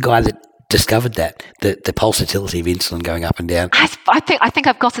 he's the guy that discovered that, the pulsatility of insulin going up and down. I think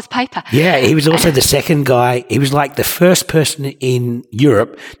I've got his paper. Yeah, he was also the second guy. He was like the first person in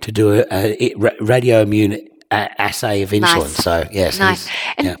Europe to do a radioimmune assay of insulin. Nice. So, yes. Nice.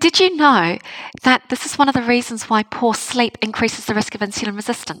 And did you know that this is one of the reasons why poor sleep increases the risk of insulin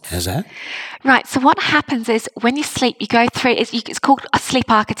resistance? How's that? Right. So what happens is when you sleep, you go through, it's called a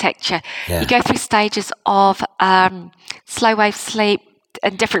sleep architecture. Yeah. You go through stages of slow wave sleep,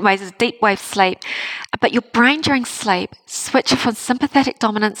 in different ways, as deep wave sleep. But your brain during sleep switches from sympathetic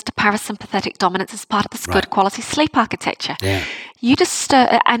dominance to parasympathetic dominance as part of this good quality sleep architecture. Yeah. You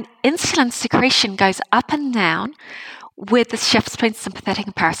disturb, and insulin secretion goes up and down with the shifts between sympathetic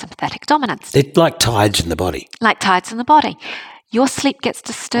and parasympathetic dominance. It's like tides in the body. Like tides in the body. Your sleep gets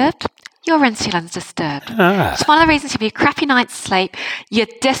disturbed, your insulin's disturbed. Ah. It's one of the reasons if you have a crappy night's sleep, you're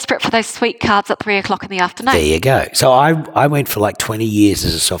desperate for those sweet carbs at 3 o'clock in the afternoon. There you go. So I went for like 20 years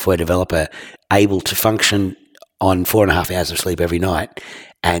as a software developer, able to function on 4.5 hours of sleep every night.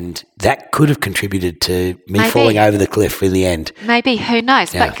 And that could have contributed to me falling over the cliff in the end. Maybe, who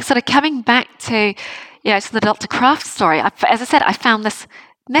knows? Yeah. But sort of coming back to, to the Dr. Kraft story, as I said, I found this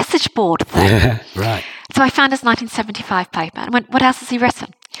message board thing. Right. So I found his 1975 paper and went, what else has he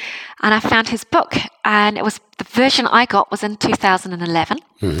written? And I found his book, and it was the version I got was in 2011,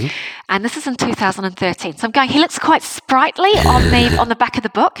 and this is in 2013. So I'm going, he looks quite sprightly on the back of the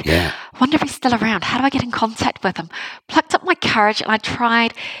book. Yeah. Wonder if he's still around. How do I get in contact with him? Plucked up my courage, and I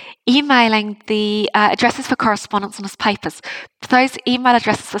tried emailing the addresses for correspondence on his papers. Those email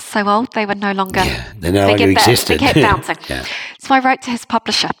addresses were so old, they were no longer... They no longer existed. They kept bouncing. Yeah. So I wrote to his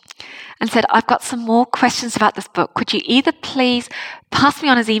publisher and said, I've got some more questions about this book. Could you either please pass me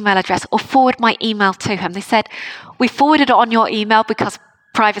on his email address or forward my email to him? They said, we forwarded it on your email because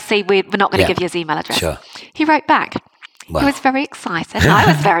privacy, we're not going to give you his email address. Sure. He wrote back. Wow. He was very excited. I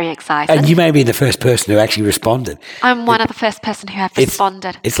was very excited. And you may be the first person who actually responded. I'm one of the first person who have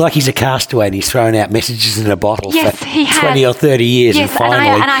responded. It's like he's a castaway and he's thrown out messages in a bottle Yes, for he has. 20 or 30 years, and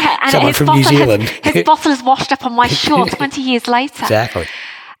finally someone from New Zealand. His bottle is washed up on my shore 20 years later. Exactly.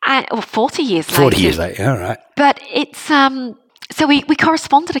 Or 40 years later. 40 years later, all right. But it's... So we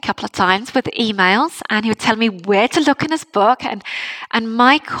corresponded a couple of times with emails, and he would tell me where to look in his book, and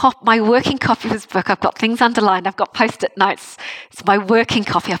my working copy of his book, I've got things underlined, I've got post-it notes. It's my working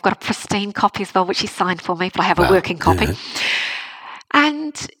copy. I've got a pristine copy as well, which he signed for me, but I have a working copy.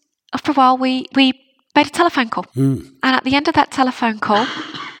 And after a while, we made a telephone call. And at the end of that telephone call,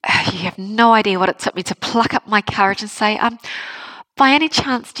 you have no idea what it took me to pluck up my courage and say, by any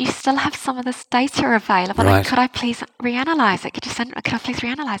chance, do you still have some of this data available? Right. And could I please reanalyze it? Could I please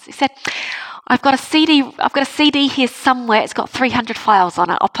reanalyze it? He said, I've got a CD here somewhere. It's got 300 files on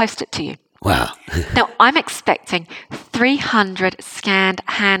it. I'll post it to you. Wow. Now, I'm expecting 300 scanned,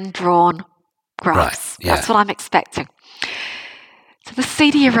 hand-drawn graphs. Right, yeah. That's what I'm expecting. So the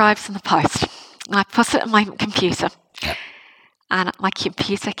CD arrives in the post, and I put it in my computer, and my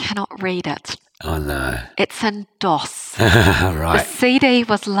computer cannot read it. Oh, no. It's in DOS. Right. The CD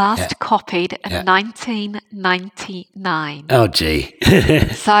was last copied in 1999. Oh, gee.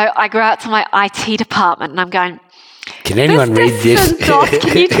 So I go out to my IT department and I'm going, Can anyone read this?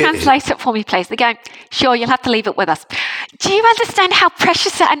 Can you translate it for me, please? They're going, sure, you'll have to leave it with us. Do you understand how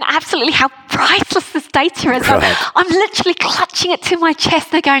precious and absolutely how priceless this data is? Right. I'm literally clutching it to my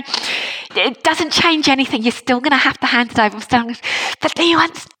chest. They're going, it doesn't change anything. You're still going to have to hand it over. But then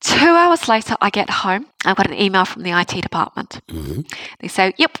 2 hours later, I get home. I've got an email from the IT department. Mm-hmm. They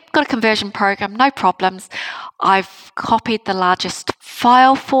say, yep, got a conversion program, no problems. I've copied the largest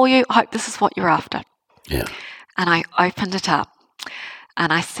file for you. I hope this is what you're after. Yeah. And I opened it up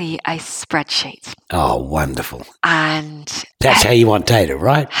and I see a spreadsheet. Oh, wonderful. And that's how you want data,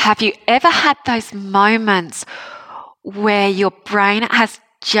 right? Have you ever had those moments where your brain has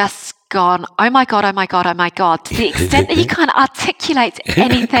just gone, oh my God, oh my God, oh my God, to the extent that you can't articulate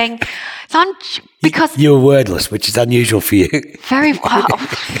anything? Because you're wordless, which is unusual for you. Very well.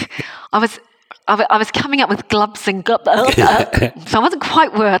 I was coming up with glubs and glub, so I wasn't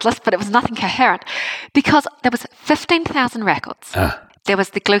quite wordless, but it was nothing coherent because there was 15,000 records. There was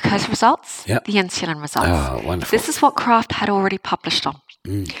the glucose results, the insulin results. Oh, wonderful. This is what Kraft had already published on.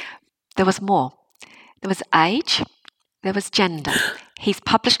 There was more. There was age. There was gender. He's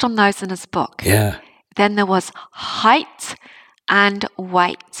published on those in his book. Yeah. Then there was height and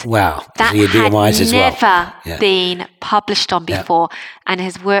weight. Wow. That so had never been published on before. And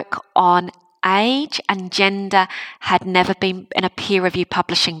his work on age and gender had never been in a peer review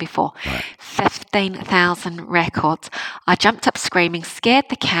publishing before. Right. 15,000 records. I jumped up screaming, scared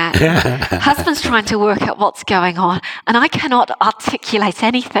the cat. Husband's trying to work out what's going on, and I cannot articulate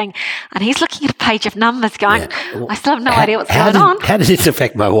anything. And he's looking at a page of numbers going, I still have no idea what's going on. How does this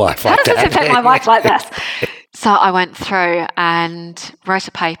affect my wife? How does this affect my wife like this? So I went through and wrote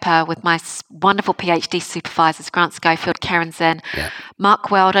a paper with my wonderful PhD supervisors, Grant Schofield, Karen Zinn, Mark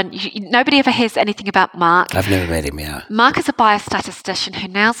Weldon. Nobody ever hears anything about Mark. I've never met him, yeah. Mark is a biostatistician who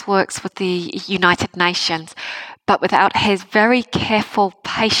now works with the United Nations, but without his very careful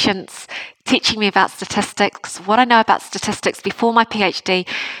patience teaching me about statistics. What I know about statistics before my PhD,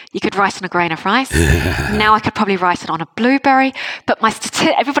 you could write on a grain of rice. Now I could probably write it on a blueberry. But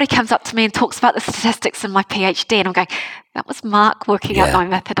everybody comes up to me and talks about the statistics in my PhD, and I'm going, that was Mark working out my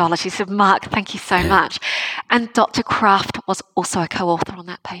methodology. So Mark, thank you so much. And Dr. Kraft was also a co-author on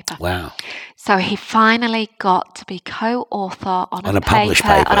that paper. Wow. So he finally got to be co-author on a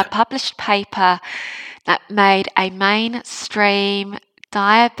published paper that made a mainstream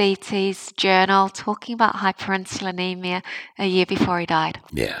diabetes journal talking about hyperinsulinemia a year before he died.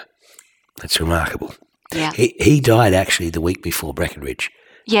 Yeah, that's remarkable. Yeah. He died actually the week before Breckenridge.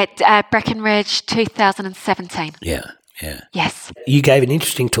 Yeah, Breckenridge 2017. Yeah. Yes. You gave an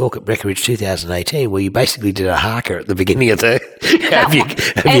interesting talk at Breckenridge 2018 where you basically did a harker at the beginning of the...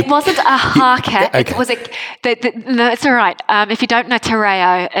 It wasn't a harker. Okay. It was no, it's all right. If you don't know Te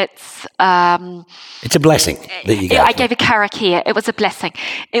Reo, it's a blessing that you gave. I gave a karakia. It was a blessing.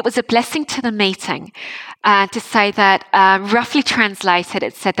 It was a blessing to the meeting to say that, roughly translated,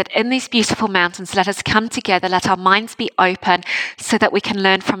 it said that in these beautiful mountains, let us come together, let our minds be open so that we can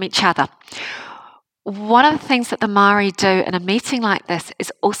learn from each other. One of the things that the Maori do in a meeting like this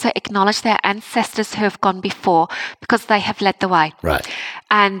is also acknowledge their ancestors who have gone before because they have led the way. Right.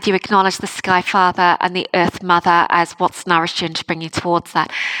 And you acknowledge the Sky Father and the Earth Mother as what's nourished you and to bring you towards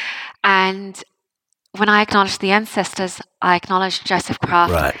that. And when I acknowledge the ancestors, I acknowledge Joseph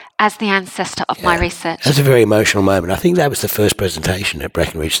Kraft as the ancestor of my research. That's a very emotional moment. I think that was the first presentation at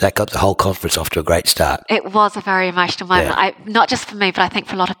Breckenridge. That got the whole conference off to a great start. It was a very emotional moment. Not just for me, but I think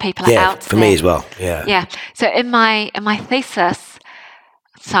for a lot of people out there. Yeah, for me as well. Yeah. Yeah. So in my thesis,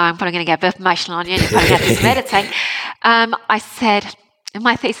 sorry, I'm probably going to get a bit emotional on you. You're probably going to do some editing. I said in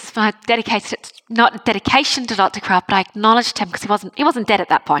my thesis, I dedicated it not a dedication to Dr. Kraft, but I acknowledged him because he wasn't dead at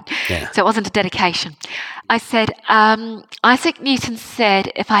that point. Yeah. So it wasn't a dedication. I said, Isaac Newton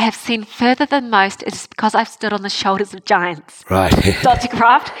said, if I have seen further than most, it is because I've stood on the shoulders of giants. Right. Dr.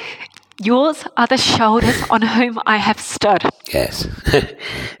 Kraft, yours are the shoulders on whom I have stood. Yes.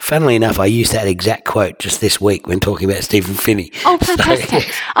 Funnily enough, I used that exact quote just this week when talking about Stephen Phinney. Oh, fantastic.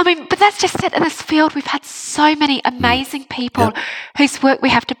 So, I mean, but that's just it. In this field, we've had so many amazing people whose work we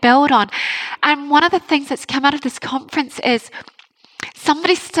have to build on. And one of the things that's come out of this conference is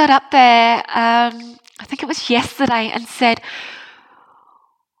somebody stood up there, I think it was yesterday, and said,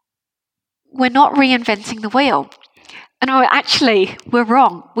 we're not reinventing the wheel. And we're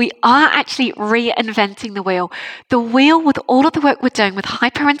wrong. We are actually reinventing the wheel. The wheel with all of the work we're doing with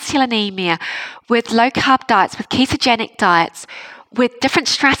hyperinsulinemia, with low-carb diets, with ketogenic diets, with different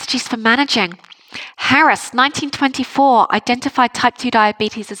strategies for managing. Harris, 1924, identified type 2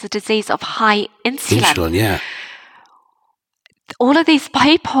 diabetes as a disease of high insulin. Insulin, yeah. All of these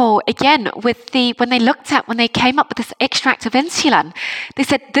people, again, when they came up with this extract of insulin, they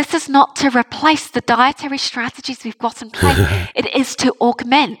said, this is not to replace the dietary strategies we've got in place. It is to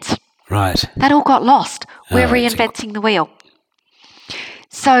augment. Right. That all got lost. We're reinventing the wheel.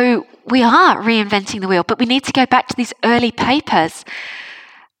 So we are reinventing the wheel, but we need to go back to these early papers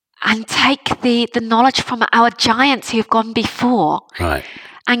and take the knowledge from our giants who have gone before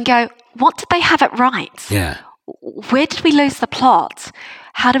and go, what did they have it right? Yeah. Where did we lose the plot?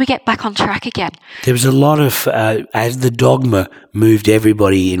 How do we get back on track again? There was a lot of, as the dogma moved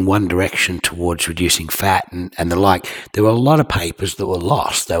everybody in one direction towards reducing fat and the like, there were a lot of papers that were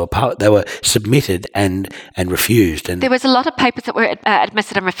lost. They were submitted and refused. And there was a lot of papers that were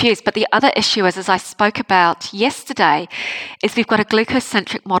admitted and refused. But the other issue is, as I spoke about yesterday, is we've got a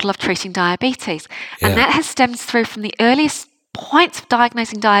glucose-centric model of treating diabetes. And that has stemmed through from the earliest points of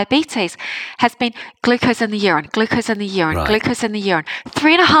diagnosing diabetes has been glucose in the urine, glucose in the urine, glucose in the urine.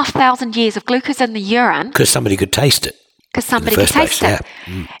 3,500 years of glucose in the urine. Because somebody could taste it. Because somebody could taste it.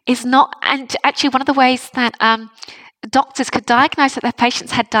 Is not, and actually one of the ways that doctors could diagnose that their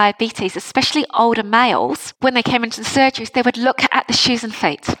patients had diabetes, especially older males, when they came into the surgeries, they would look at the shoes and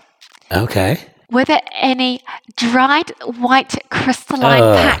feet. Okay. were there any dried white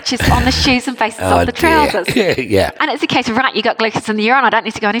crystalline patches on the shoes and bases of the trousers? Yeah. And it's a case of, right, you got glucose in the urine, I don't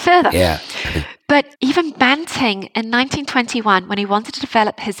need to go any further. Yeah. But even Banting in 1921, when he wanted to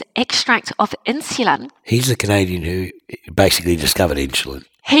develop his extract of insulin, He's the Canadian who basically discovered insulin.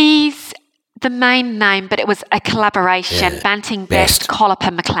 he's the main name, but it was a collaboration. Yeah. Banting, Best, Collip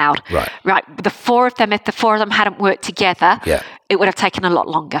and McLeod. Right. The four of them, if the four of them hadn't worked together, it would have taken a lot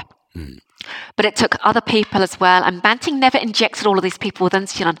longer. But it took other people as well, and Banting never injected all of these people with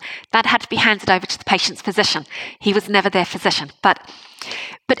insulin. That had to be handed over to the patient's physician. He was never their physician. But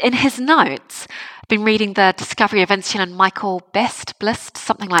in his notes, I've been reading the Discovery of Insulin, Michael Blist,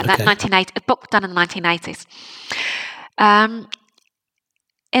 something like that, 1980, a book done in the 1980s.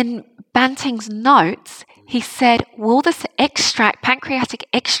 In Banting's notes, he said, will this extract, pancreatic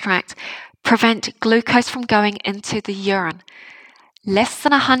extract, prevent glucose from going into the urine? Less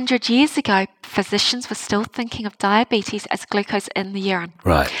than 100 years ago, physicians were still thinking of diabetes as glucose in the urine.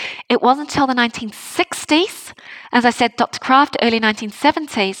 Right. It wasn't until the 1960s, as I said, Dr. Kraft, early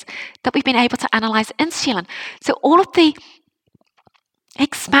 1970s, that we've been able to analyze insulin. So all of the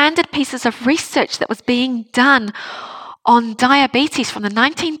expanded pieces of research that was being done on diabetes from the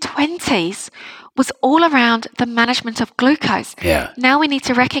 1920s was all around the management of glucose. Yeah. Now we need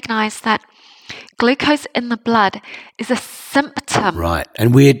to recognize that glucose in the blood is a symptom. Right.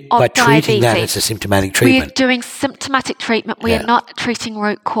 And by treating that, it's a symptomatic treatment. We're doing symptomatic treatment. We are not treating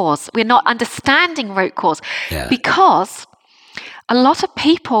root cause. We're not understanding root cause. Because a lot of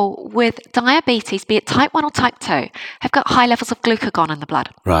people with diabetes, be it type 1 or type 2, have got high levels of glucagon in the blood.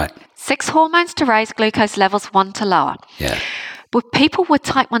 Right. 6 hormones to raise glucose levels, 1 to lower. Yeah. With people with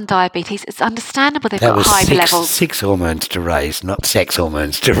type 1 diabetes, it's understandable they've That got high levels. 6 hormones to raise, not sex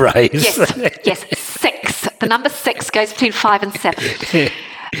hormones to raise. Yes, 6. The number 6 goes between 5 and 7.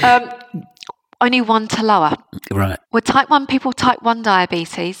 Only 1 to lower. Right. With type 1 people, type 1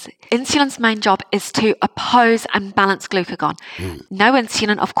 diabetes, insulin's main job is to oppose and balance glucagon. No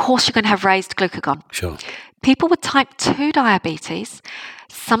insulin, of course you're going to have raised glucagon. Sure. People with type 2 diabetes,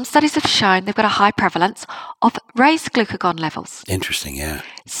 some studies have shown they've got a high prevalence of raised glucagon levels. Interesting, yeah.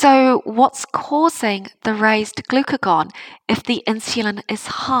 So what's causing the raised glucagon if the insulin is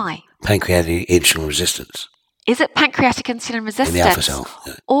high? Pancreatic insulin resistance. Is it pancreatic insulin resistance? In the alpha cell.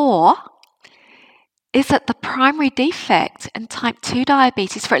 Yeah. Or is it the primary defect in type 2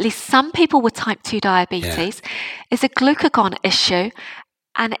 diabetes, for at least some people with type 2 diabetes, is a glucagon issue,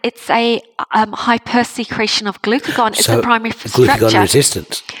 and it's a hypersecretion of glucagon is the primary structure. Glucagon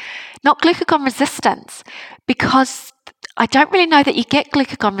resistance. Not glucagon resistance, because I don't really know that you get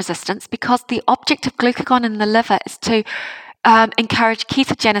glucagon resistance, because the object of glucagon in the liver is to encourage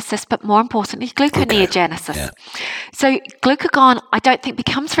ketogenesis, but more importantly, gluconeogenesis. Yeah. So glucagon, I don't think,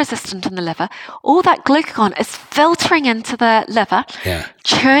 becomes resistant in the liver. All that glucagon is filtering into the liver. Yeah.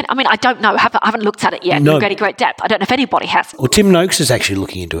 I don't know. I haven't looked at it yet in any great depth. I don't know if anybody has. Well, Tim Noakes is actually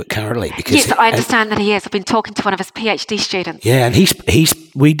looking into it currently. Yes, I understand that he is. I've been talking to one of his PhD students. Yeah, and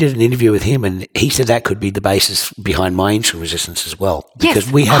we did an interview with him, and he said that could be the basis behind my insulin resistance as well.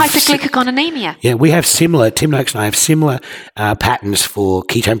 Because we have hyperglucagonemia. Yeah, we have similar, Tim Noakes and I have similar patterns for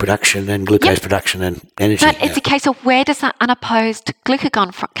ketone production and glucose production and energy. But it's a case of, where does that unopposed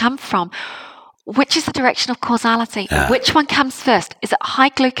glucagon come from? Which is the direction of causality? Which one comes first? Is it high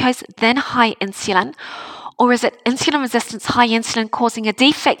glucose, then high insulin? Or is it insulin resistance, high insulin, causing a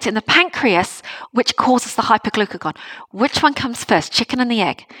defect in the pancreas, which causes the hyperglucagon? Which one comes first, chicken and the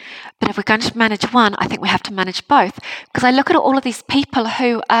egg? But if we're going to manage one, I think we have to manage both. Because I look at all of these people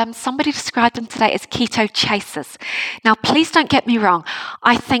who, somebody described them today as keto chasers. Now, please don't get me wrong.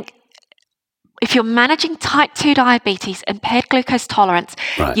 I think if you're managing type 2 diabetes, impaired glucose tolerance,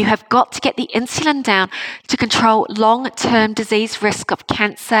 you have got to get the insulin down to control long-term disease risk of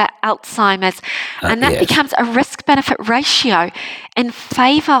cancer, Alzheimer's, and that becomes a risk-benefit ratio in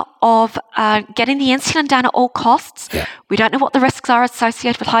favour of getting the insulin down at all costs. Yeah. We don't know what the risks are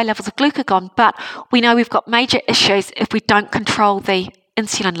associated with high levels of glucagon, but we know we've got major issues if we don't control the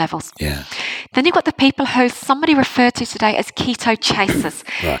insulin levels. Yeah. Then you've got the people who somebody referred to today as keto chasers.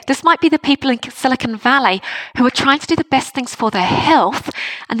 This might be the people in Silicon Valley who are trying to do the best things for their health,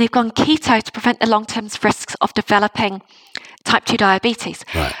 and they've gone keto to prevent the long-term risks of developing type 2 diabetes.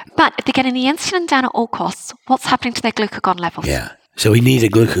 But if they're getting the insulin down at all costs, what's happening to their glucagon levels? Yeah. So we need a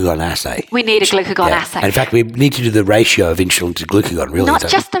glucagon assay. We need a glucagon assay. And in fact, we need to do the ratio of insulin to glucagon, really. Not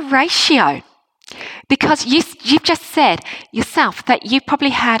just the ratio. Because you've just said yourself that you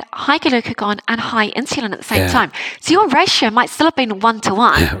probably had high glucagon and high insulin at the same time. So your ratio might still have been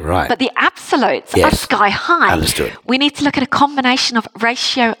 1-to-1, but the absolutes are sky high. Understood. We need to look at a combination of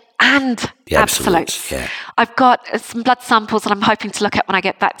ratio and The absolutes. Yeah. I've got some blood samples that I'm hoping to look at when I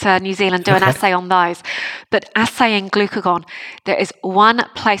get back to New Zealand, do an assay on those. But assaying glucagon, there is one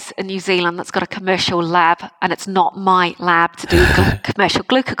place in New Zealand that's got a commercial lab, and it's not my lab to do commercial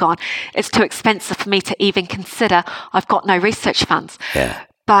glucagon. It's too expensive for me to even consider. I've got no research funds. Yeah.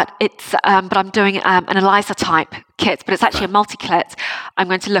 But I'm doing an ELISA type kit, but it's actually a multi-kit. I'm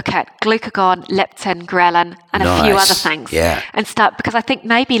going to look at glucagon, leptin, ghrelin, and a few other things. Yeah. And start, because I think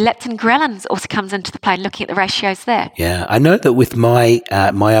maybe leptin, ghrelin also comes into the play, looking at the ratios there. Yeah, I know that with my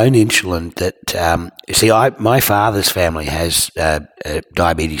my own insulin that my father's family has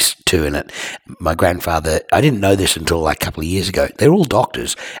diabetes too in it. My grandfather, I didn't know this until like a couple of years ago. They're all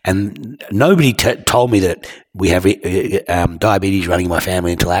doctors, and nobody told me that we have diabetes running in my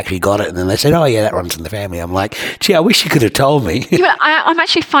family until I actually got it. And then they said, "Oh yeah, that runs in the family." I'm like, "Gee, I wish you could have told me." I'm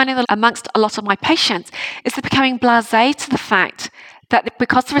actually finding that amongst a lot of my patients is they're becoming blasé to the fact that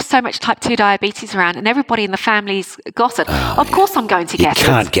because there is so much type 2 diabetes around and everybody in the family's got it, of course I'm going to get it. You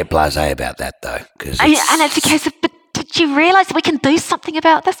can't get blasé about that though. And it's a case of, but did you realise that we can do something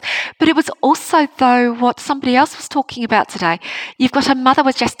about this? But it was also, though, what somebody else was talking about today. You've got a mother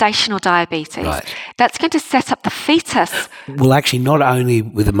with gestational diabetes. Right. That's going to set up the fetus. Well, actually, not only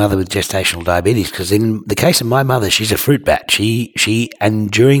with a mother with gestational diabetes, because in the case of my mother, she's a fruit bat.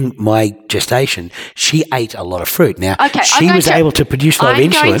 And during my gestation, she ate a lot of fruit. Now, she was able to produce a lot of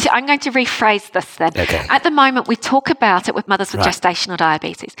insulin. I'm going to rephrase this then. Okay. At the moment, we talk about it with mothers with gestational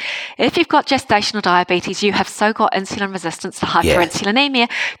diabetes. If you've got gestational diabetes, you have so got insulin resistance to hyperinsulinemia,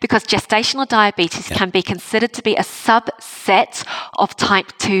 because gestational diabetes can be considered to be a subset of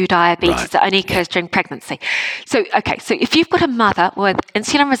type 2 diabetes that only occurs during pregnancy. So if you've got a mother with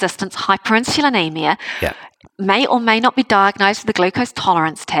insulin resistance, hyperinsulinemia, may or may not be diagnosed with the glucose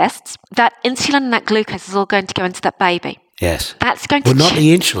tolerance tests, that insulin and that glucose is all going to go into that baby. Yes. That's going to Well, not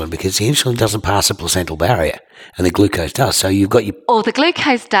the insulin, because the insulin doesn't pass the placental barrier and the glucose does. So you've got your... Or the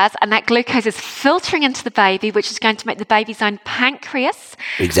glucose does, and that glucose is filtering into the baby, which is going to make the baby's own pancreas.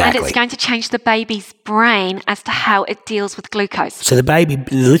 Exactly. And it's going to change the baby's brain as to how it deals with glucose. So the baby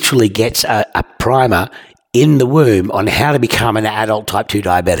literally gets a primer in the womb on how to become an adult type 2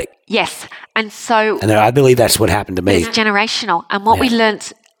 diabetic. Yes. And so... And I believe that's what happened to me. It's generational. And what we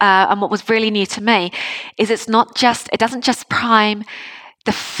learnt... and what was really new to me is it doesn't just prime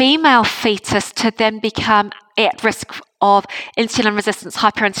the female fetus to then become at risk of insulin resistance,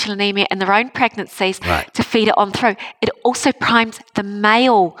 hyperinsulinemia in their own pregnancies to feed it on through. It also primes the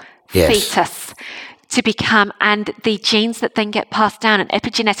male fetus to become, and the genes that then get passed down in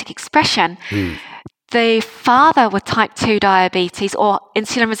epigenetic expression. The father with type 2 diabetes or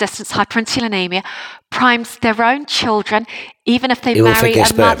insulin resistance, hyperinsulinemia, primes their own children, even if they marry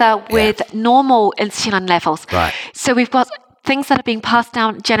a mother with normal insulin levels. Right. So we've got things that are being passed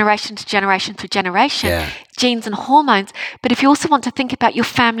down generation to generation through generation, genes and hormones. But if you also want to think about your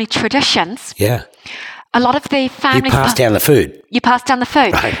family traditions, a lot of the families... You pass down the food. You pass down the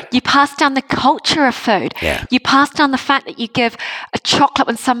food. Right. You pass down the culture of food. Yeah. You pass down the fact that you give a chocolate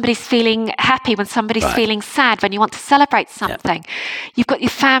when somebody's feeling happy, when somebody's feeling sad, when you want to celebrate something. You've got your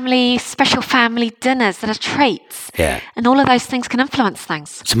family, special family dinners that are treats. Yeah. And all of those things can influence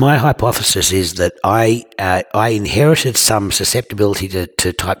things. So my hypothesis is that I inherited some susceptibility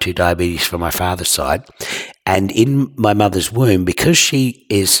to type 2 diabetes from my father's side. And in my mother's womb, because she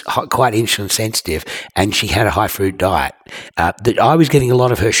is quite insulin sensitive and she had a high fruit diet, that I was getting a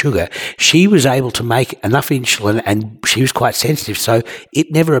lot of her sugar, she was able to make enough insulin, and she was quite sensitive. So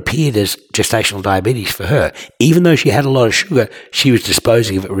it never appeared as gestational diabetes for her. Even though she had a lot of sugar, she was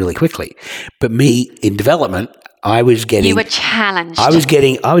disposing of it really quickly. But me, in development, I was getting... You were challenged. I was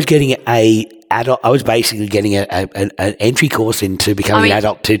getting I was basically getting an entry course into becoming an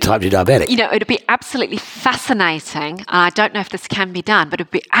adult type 2 diabetic. You know, it would be absolutely fascinating, and I don't know if this can be done, but it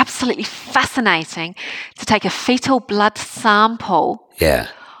would be absolutely fascinating to take a fetal blood sample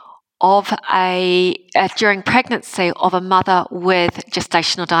of during pregnancy of a mother with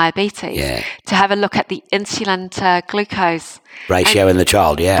gestational diabetes to have a look at the insulin to glucose ratio in the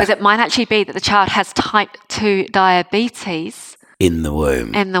child, because it might actually be that the child has type 2 diabetes in the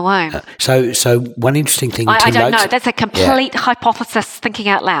womb. So one interesting thing... I don't know. That's a complete hypothesis, thinking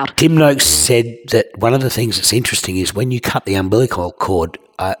out loud. Tim Noakes said that one of the things that's interesting is when you cut the umbilical cord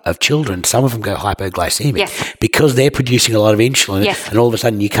of children, some of them go hypoglycemic Yes. because they're producing a lot of insulin, Yes. and all of a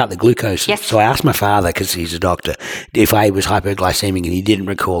sudden you cut the glucose. Yes. So I asked my father, because he's a doctor, if I was hypoglycemic, and he didn't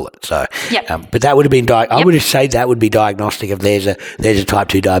recall it. So, Yep. but that would have been I would have said that would be diagnostic if there's a type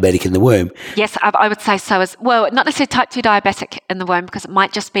 2 diabetic in the womb. Yes, I would say so as well. Not necessarily type 2 diabetic in the womb, because it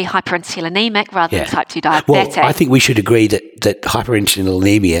might just be hyperinsulinemic rather than type 2 diabetic. Well, I think we should agree that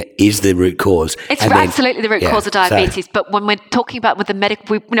hyperinsulinemia is the root cause. It's absolutely the root cause of diabetes. But when we're talking about with the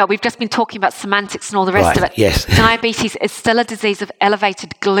we've just been talking about semantics and all the rest of it. Yes. Diabetes is still a disease of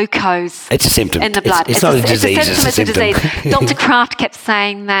elevated glucose. It's a symptom in the blood. It's not a disease. It's a disease. Dr. Kraft kept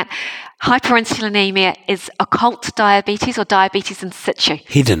saying that hyperinsulinemia is occult diabetes or diabetes in situ.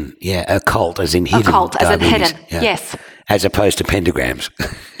 Hidden, occult as in hidden. Occult as in diabetes. hidden, yes. As opposed to pentagrams.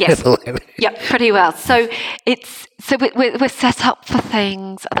 Yes. Yep, pretty well. So we're set up for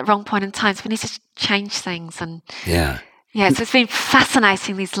things at the wrong point in time. So we need to change things and so it's been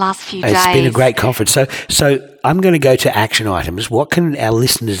fascinating these last few days. It's been a great conference. So I'm going to go to action items. What can our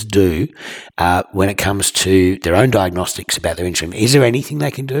listeners do when it comes to their own diagnostics about their insulin? Is there anything they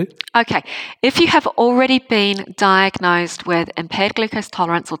can do? Okay. If you have already been diagnosed with impaired glucose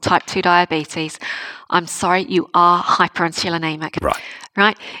tolerance or type 2 diabetes, I'm sorry, you are hyperinsulinemic.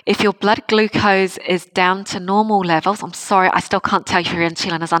 Right? If your blood glucose is down to normal levels, I'm sorry, I still can't tell you your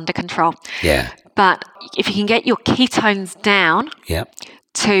insulin is under control. Yeah. But if you can get your ketones down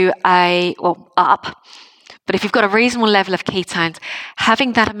to up, but if you've got a reasonable level of ketones,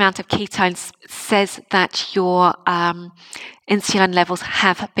 having that amount of ketones says that your insulin levels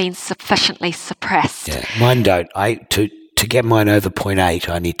have been sufficiently suppressed. Yeah, mine don't. To get mine over 0.8,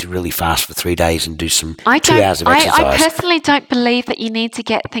 I need to really fast for 3 days and do some 2 hours of exercise. I personally don't believe that you need to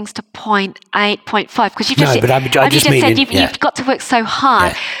get things to 0.8, 0.5, because you've just you've got to work so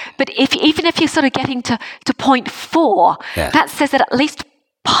hard. Yeah. But even if you're sort of getting to 0.4, that says that at least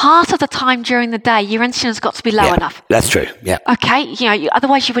part of the time during the day, your insulin's got to be low enough. That's true, yeah. Okay,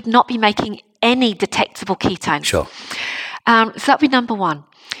 otherwise you would not be making any detectable ketones. Sure. So that'd be number one.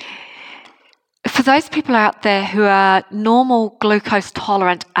 For those people out there who are normal glucose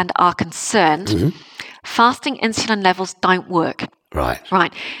tolerant and are concerned, fasting insulin levels don't work. Right.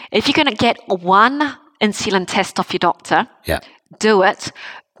 If you're going to get one insulin test off your doctor, do it,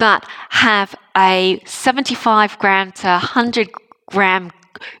 but have a 75 gram to 100 gram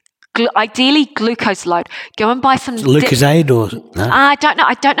ideally glucose load. Go and buy some Lucozade or no? I don't know.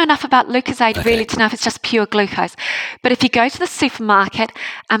 I don't know enough about Lucozade really to know if it's just pure glucose. But if you go to the supermarket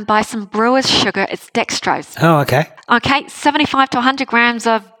and buy some brewer's sugar, it's dextrose. Oh, okay. Okay, 75 to 100 grams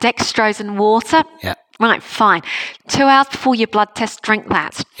of dextrose in water. Yeah. Right, fine. 2 hours before your blood test, drink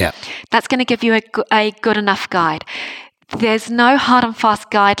that. Yeah. That's going to give you a good enough guide. There's no hard and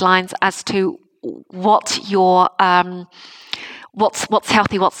fast guidelines as to what your what's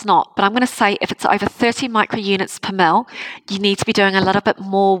healthy, what's not. But I'm going to say if it's over 30 microunits per mil, you need to be doing a little bit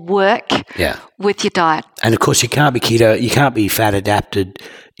more work with your diet. And of course, you can't be keto, you can't be fat adapted.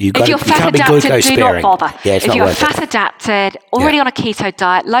 If you're fat adapted, do not bother. If you're fat adapted, already on a keto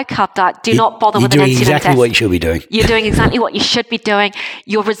diet, low carb diet, do not bother with an insulin test. You're doing exactly what you should be doing. You're doing exactly what you should be doing.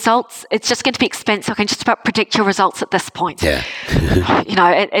 Your results, it's just going to be expensive. I can just about predict your results at this point. Yeah.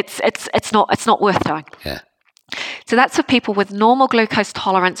 It's not worth doing. Yeah. So that's for people with normal glucose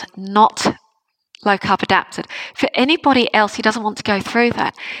tolerance, not low carb adapted. For anybody else who doesn't want to go through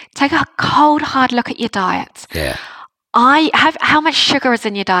that, take a cold, hard look at your diet. Yeah. How much sugar is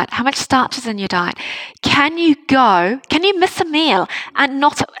in your diet? How much starch is in your diet? Can you miss a meal and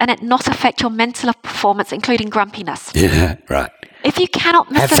it not affect your mental performance, including grumpiness? Yeah, right. If you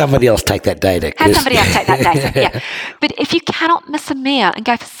cannot miss somebody else take that data. Have somebody else take that data, yeah. But if you cannot miss a meal and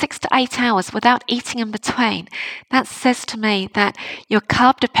go for 6 to 8 hours without eating in between, that says to me that you're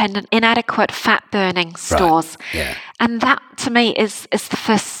carb-dependent, inadequate fat-burning stores. Right. Yeah. And that, to me, is the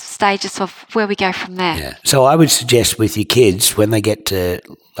first stages of where we go from there. Yeah. So I would suggest with your kids, when they get to,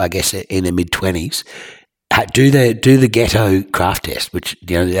 I guess, in their mid-20s, do the Ghetto Kraft test, which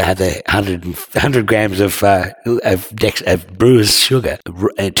they have the 100 grams of brewer's sugar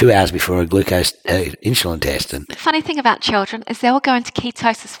 2 hours before a glucose insulin test. And the funny thing about children is they will go into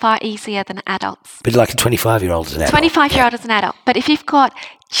ketosis far easier than adults. But like a 25-year-old is an adult. 25-year-old is an adult. But if you've got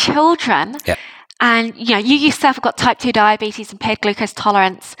children, and you yourself have got type 2 diabetes, impaired glucose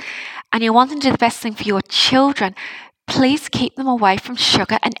tolerance, and you're wanting to do the best thing for your children, please keep them away from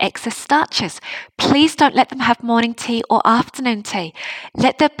sugar and excess starches. Please don't let them have morning tea or afternoon tea.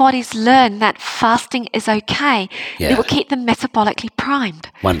 Let their bodies learn that fasting is okay. Yeah. It will keep them metabolically primed.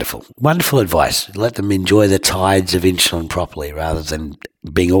 Wonderful. Wonderful advice. Let them enjoy the tides of insulin properly rather than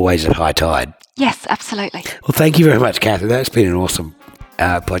being always at high tide. Yes, absolutely. Well, thank you very much, Catherine. That's been an awesome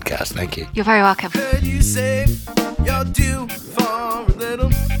podcast. Thank you. You're very welcome.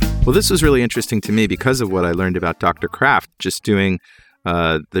 Well, this was really interesting to me because of what I learned about Dr. Kraft, just doing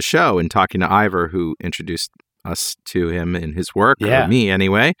the show and talking to Ivor, who introduced us to him in his work, or me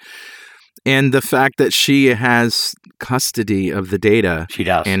anyway. And the fact that she has custody of the data. She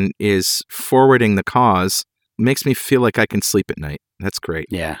does. And is forwarding the cause makes me feel like I can sleep at night. That's great.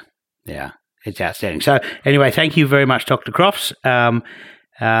 Yeah. It's outstanding. So anyway, thank you very much, Dr. Crofts.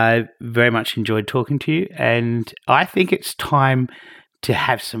 Very much enjoyed talking to you. And I think it's time to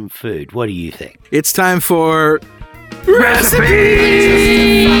have some food. What do you think? It's time for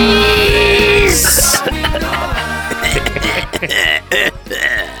recipes!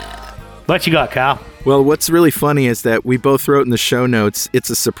 What you got, Carl? Well, what's really funny is that we both wrote in the show notes, it's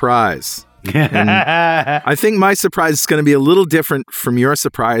a surprise. And I think my surprise is going to be a little different from your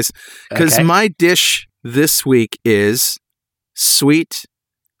surprise because my dish this week is sweet,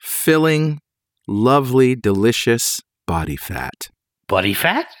 filling, lovely, delicious body fat. Body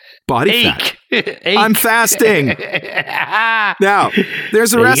fat? Body fat. I'm fasting. Now,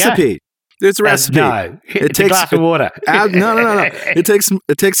 there's a recipe. There's a recipe. No, it takes a glass of water. No. It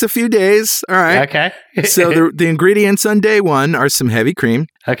takes a few days. All right. Okay. So the ingredients on day one are some heavy cream.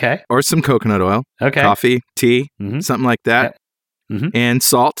 Okay. Or some coconut oil. Okay. Coffee, tea, something like that. Yep. And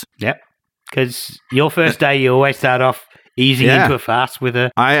salt. Yep. Because your first day, you always start off easing into a fast with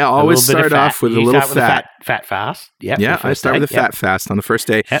a. I always start off with a little fat. Fat fast. Yep, yeah. I start with a fat fast on the first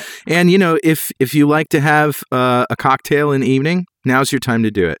day. Yep. And if you like to have a cocktail in the evening, now's your time to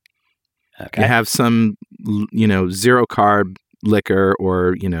do it. Okay. You have some, zero carb liquor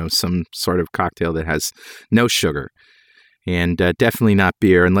or, some sort of cocktail that has no sugar. And definitely not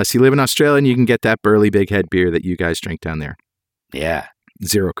beer. Unless you live in Australia and you can get that Burley Big Head beer that you guys drink down there. Yeah.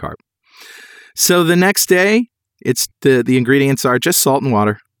 Zero carb. So the next day, it's the ingredients are just salt and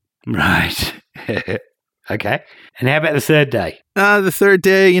water. Right. Okay. And how about the third day? The third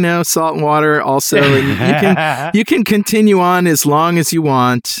day, salt and water also. And you can continue on as long as you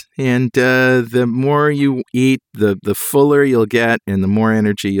want. And the more you eat, the fuller you'll get and the more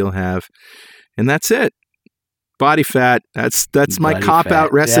energy you'll have. And that's it. Body fat. That's my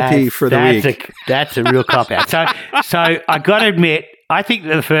cop-out recipe for the week. That's a real cop-out. So I got to admit, I think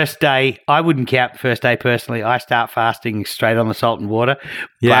that the first day, I wouldn't count the first day personally. I start fasting straight on the salt and water.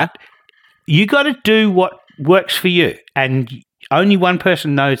 Yeah. But you got to do what works for you, and only one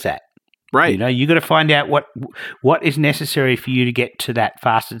person knows that. Right. You got to find out what is necessary for you to get to that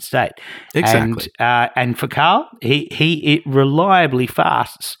fasted state. Exactly. And for Carl, he reliably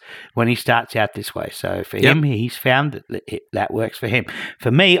fasts when he starts out this way. So for him, he's found that works for him.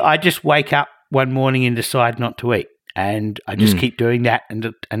 For me, I just wake up one morning and decide not to eat. And I just keep doing that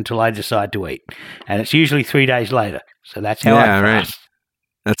until I decide to eat. And it's usually 3 days later. So that's how I fast. Right.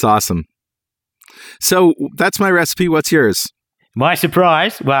 That's awesome. So that's my recipe. What's yours? My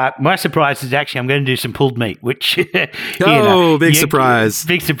surprise is actually I'm going to do some pulled meat, which big surprise.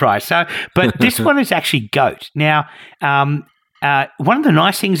 Big surprise. So, but this one is actually goat. Now, one of the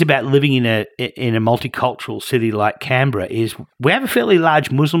nice things about living in a multicultural city like Canberra is we have a fairly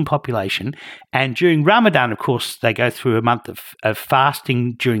large Muslim population, and during Ramadan, of course, they go through a month of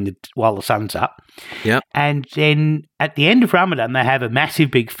fasting while the sun's up. Yeah, and then at the end of Ramadan, they have a massive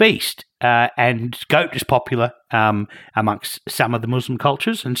big feast, and goat is popular amongst some of the Muslim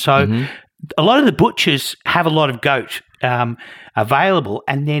cultures, and so a lot of the butchers have a lot of goat available,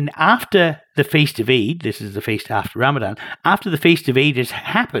 and then after the Feast of Eid, this is the feast after Ramadan, after the Feast of Eid has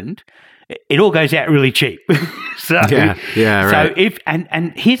happened, it all goes out really cheap. Right. So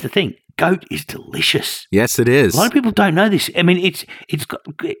and here's the thing, goat is delicious. Yes, it is. A lot of people don't know this. I mean, it's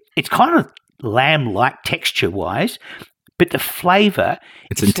kind of lamb-like texture-wise, but the flavour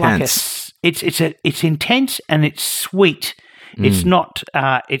it's intense. It's intense and it's sweet. It's not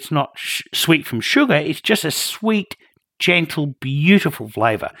sweet from sugar. It's just a sweet, gentle, beautiful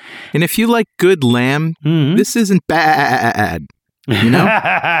flavour. And if you like good lamb, this isn't bad.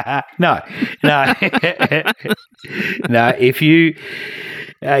 No. No. If you're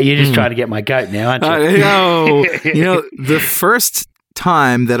just trying to get my goat now, aren't you? No. The first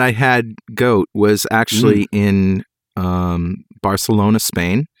time that I had goat was actually in Barcelona,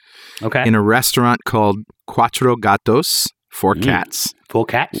 Spain. Okay. In a restaurant called Cuatro Gatos. 4 cats. 4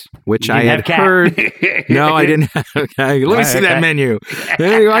 cats? Which I had heard. No, I didn't have. Okay. Let me see that menu.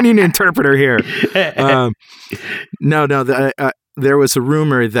 I need an interpreter here. There was a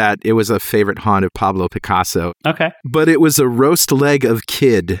rumor that it was a favorite haunt of Pablo Picasso. Okay. But it was a roast leg of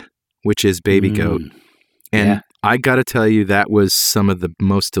kid, which is baby goat. And I got to tell you, that was some of the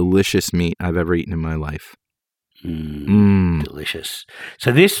most delicious meat I've ever eaten in my life. Delicious.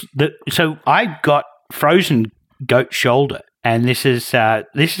 So I got frozen goat shoulder. And this is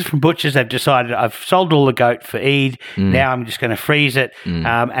from butchers. They've decided I've sold all the goat for Eid. Now I'm just going to freeze it, and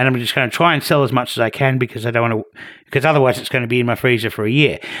I'm just going to try and sell as much as I can because I don't want to. Because otherwise, it's going to be in my freezer for a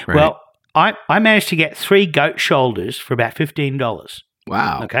year. Right. Well, I managed to get 3 goat shoulders for about $15.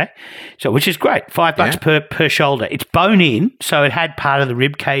 Wow. Okay, so which is great. $5 per shoulder. It's bone in, so it had part of the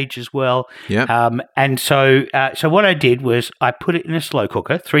rib cage as well. Yeah. And so what I did was I put it in a slow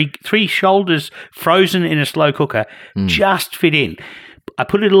cooker. Three shoulders frozen in a slow cooker, just fit in. I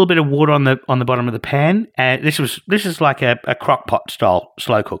put a little bit of water on the bottom of the pan, and this is like a crock pot style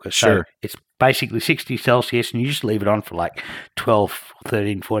slow cooker. So Sure. it's basically 60 Celsius, and you just leave it on for like 12,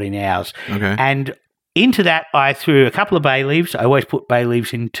 13, 14 hours. Okay. And into that, I threw a couple of bay leaves. I always put bay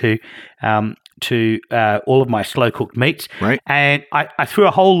leaves into all of my slow cooked meats. Right. And I threw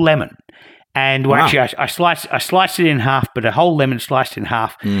a whole lemon. And Wow. actually, I sliced it in half, but a whole lemon sliced in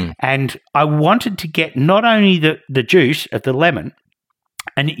half. And I wanted to get not only the juice of the lemon,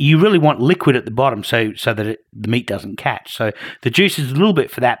 and you really want liquid at the bottom so that the meat doesn't catch. So the juice is a little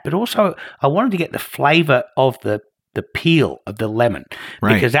bit for that, but also I wanted to get the flavour of the peel of the lemon,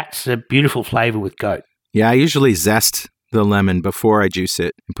 Right. because that's a beautiful flavour with goat. Yeah, I usually zest the lemon before I juice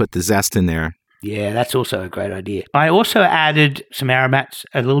it and put the zest in there. Yeah, that's also a great idea. I also added some aromats,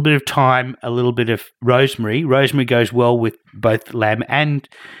 a little bit of thyme, a little bit of rosemary. Rosemary goes well with both lamb and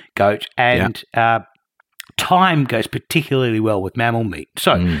goat, and thyme goes particularly well with mammal meat.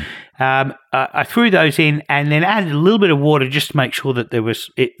 So I threw those in and then added a little bit of water just to make sure that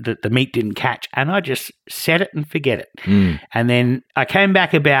that the meat didn't catch. And I just set it and forget it. And then I came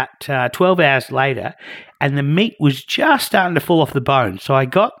back about 12 hours later, and the meat was just starting to fall off the bone. So I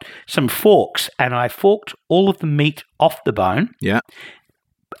got some forks and I forked all of the meat off the bone. Yeah.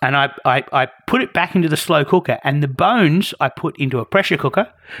 And I put it back into the slow cooker, and the bones I put into a pressure cooker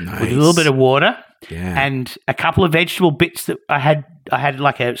with a little bit of water and a couple of vegetable bits that I had. I had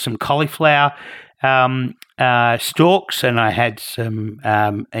like some cauliflower stalks, and I had some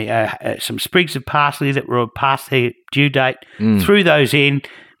sprigs of parsley that were past their due date. Threw those in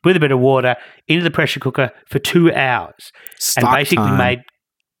with a bit of water into the pressure cooker for 2 hours, Stock and basically time. made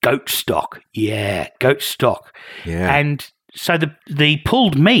goat stock. Yeah, goat stock. Yeah. And so the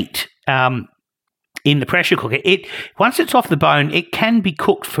pulled meat in the pressure cooker, once it's off the bone, it can be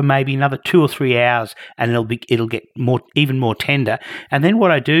cooked for maybe another 2 or 3 hours, and it'll get even more tender. And then what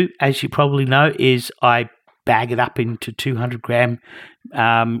I do, as you probably know, is I bag it up into 200-gram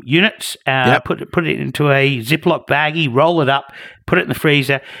units, put it into a Ziploc baggie, roll it up, put it in the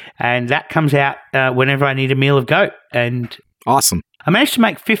freezer, and that comes out whenever I need a meal of goat. And Awesome. I managed to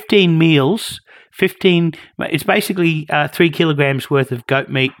make 15 meals. It's basically 3 kilograms worth of goat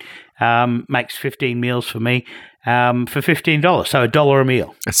meat, makes 15 meals for me for $15. So $1 a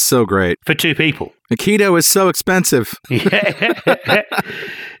meal That's so great. for 2 people. The keto is so expensive.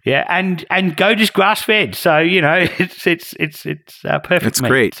 Yeah, and goat is grass fed, so it's perfect. It's meat.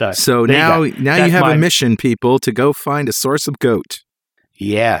 great. So there now you go. you That's have my- a mission, people, to go find a source of goat.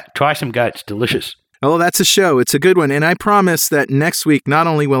 Yeah, try some goats, delicious. Oh, that's a show. It's a good one. And I promise that next week, not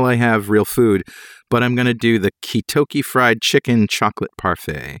only will I have real food, but I'm going to do the Ketoki fried chicken chocolate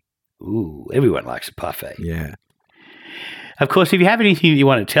parfait. Ooh, everyone likes a parfait. Yeah. Of course, if you have anything that you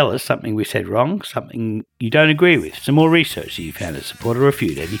want to tell us, something we said wrong, something you don't agree with, some more research that you found to support or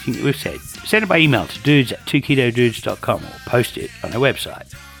refute anything that we've said, send it by email to dudes@2ketodudes.com or post it on our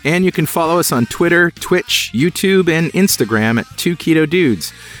website. And you can follow us on Twitter, Twitch, YouTube, and Instagram at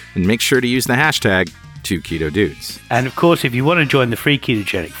 2KetoDudes. And make sure to use the hashtag 2KetoDudes. And of course, if you want to join the free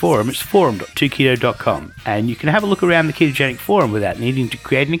ketogenic forum, it's forum.2keto.com. And you can have a look around the ketogenic forum without needing to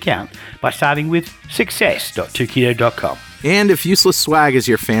create an account by starting with success.2keto.com. And if useless swag is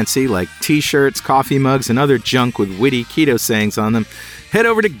your fancy, like t-shirts, coffee mugs, and other junk with witty keto sayings on them, head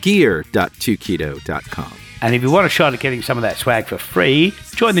over to gear.2keto.com. And if you want a shot at getting some of that swag for free,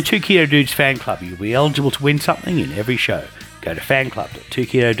 join the 2 Keto Dudes fan club. You'll be eligible to win something in every show. Go to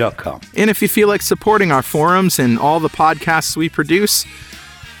fanclub.2keto.com. And if you feel like supporting our forums and all the podcasts we produce,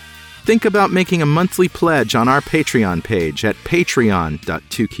 think about making a monthly pledge on our Patreon page at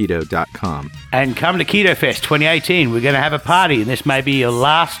patreon.2keto.com. And come to Keto Fest 2018. We're going to have a party, and this may be your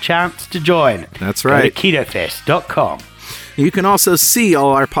last chance to join. That's right. Go to ketofest.com. You can also see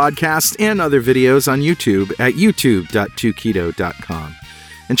all our podcasts and other videos on YouTube at youtube.2keto.com.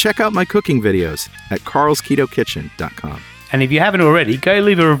 And check out my cooking videos at carlsketokitchen.com. And if you haven't already, go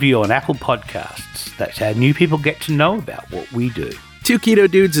leave a review on Apple Podcasts. That's how new people get to know about what we do. 2 Keto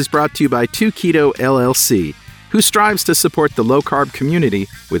Dudes is brought to you by 2 Keto LLC, who strives to support the low-carb community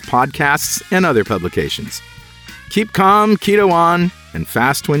with podcasts and other publications. Keep calm, keto on, and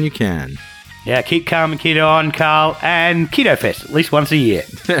fast when you can. Yeah, keep calm and keto on, Carl, and Keto Fest at least once a year.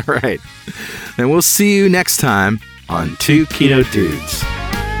 Right. And we'll see you next time on Two Keto Dudes.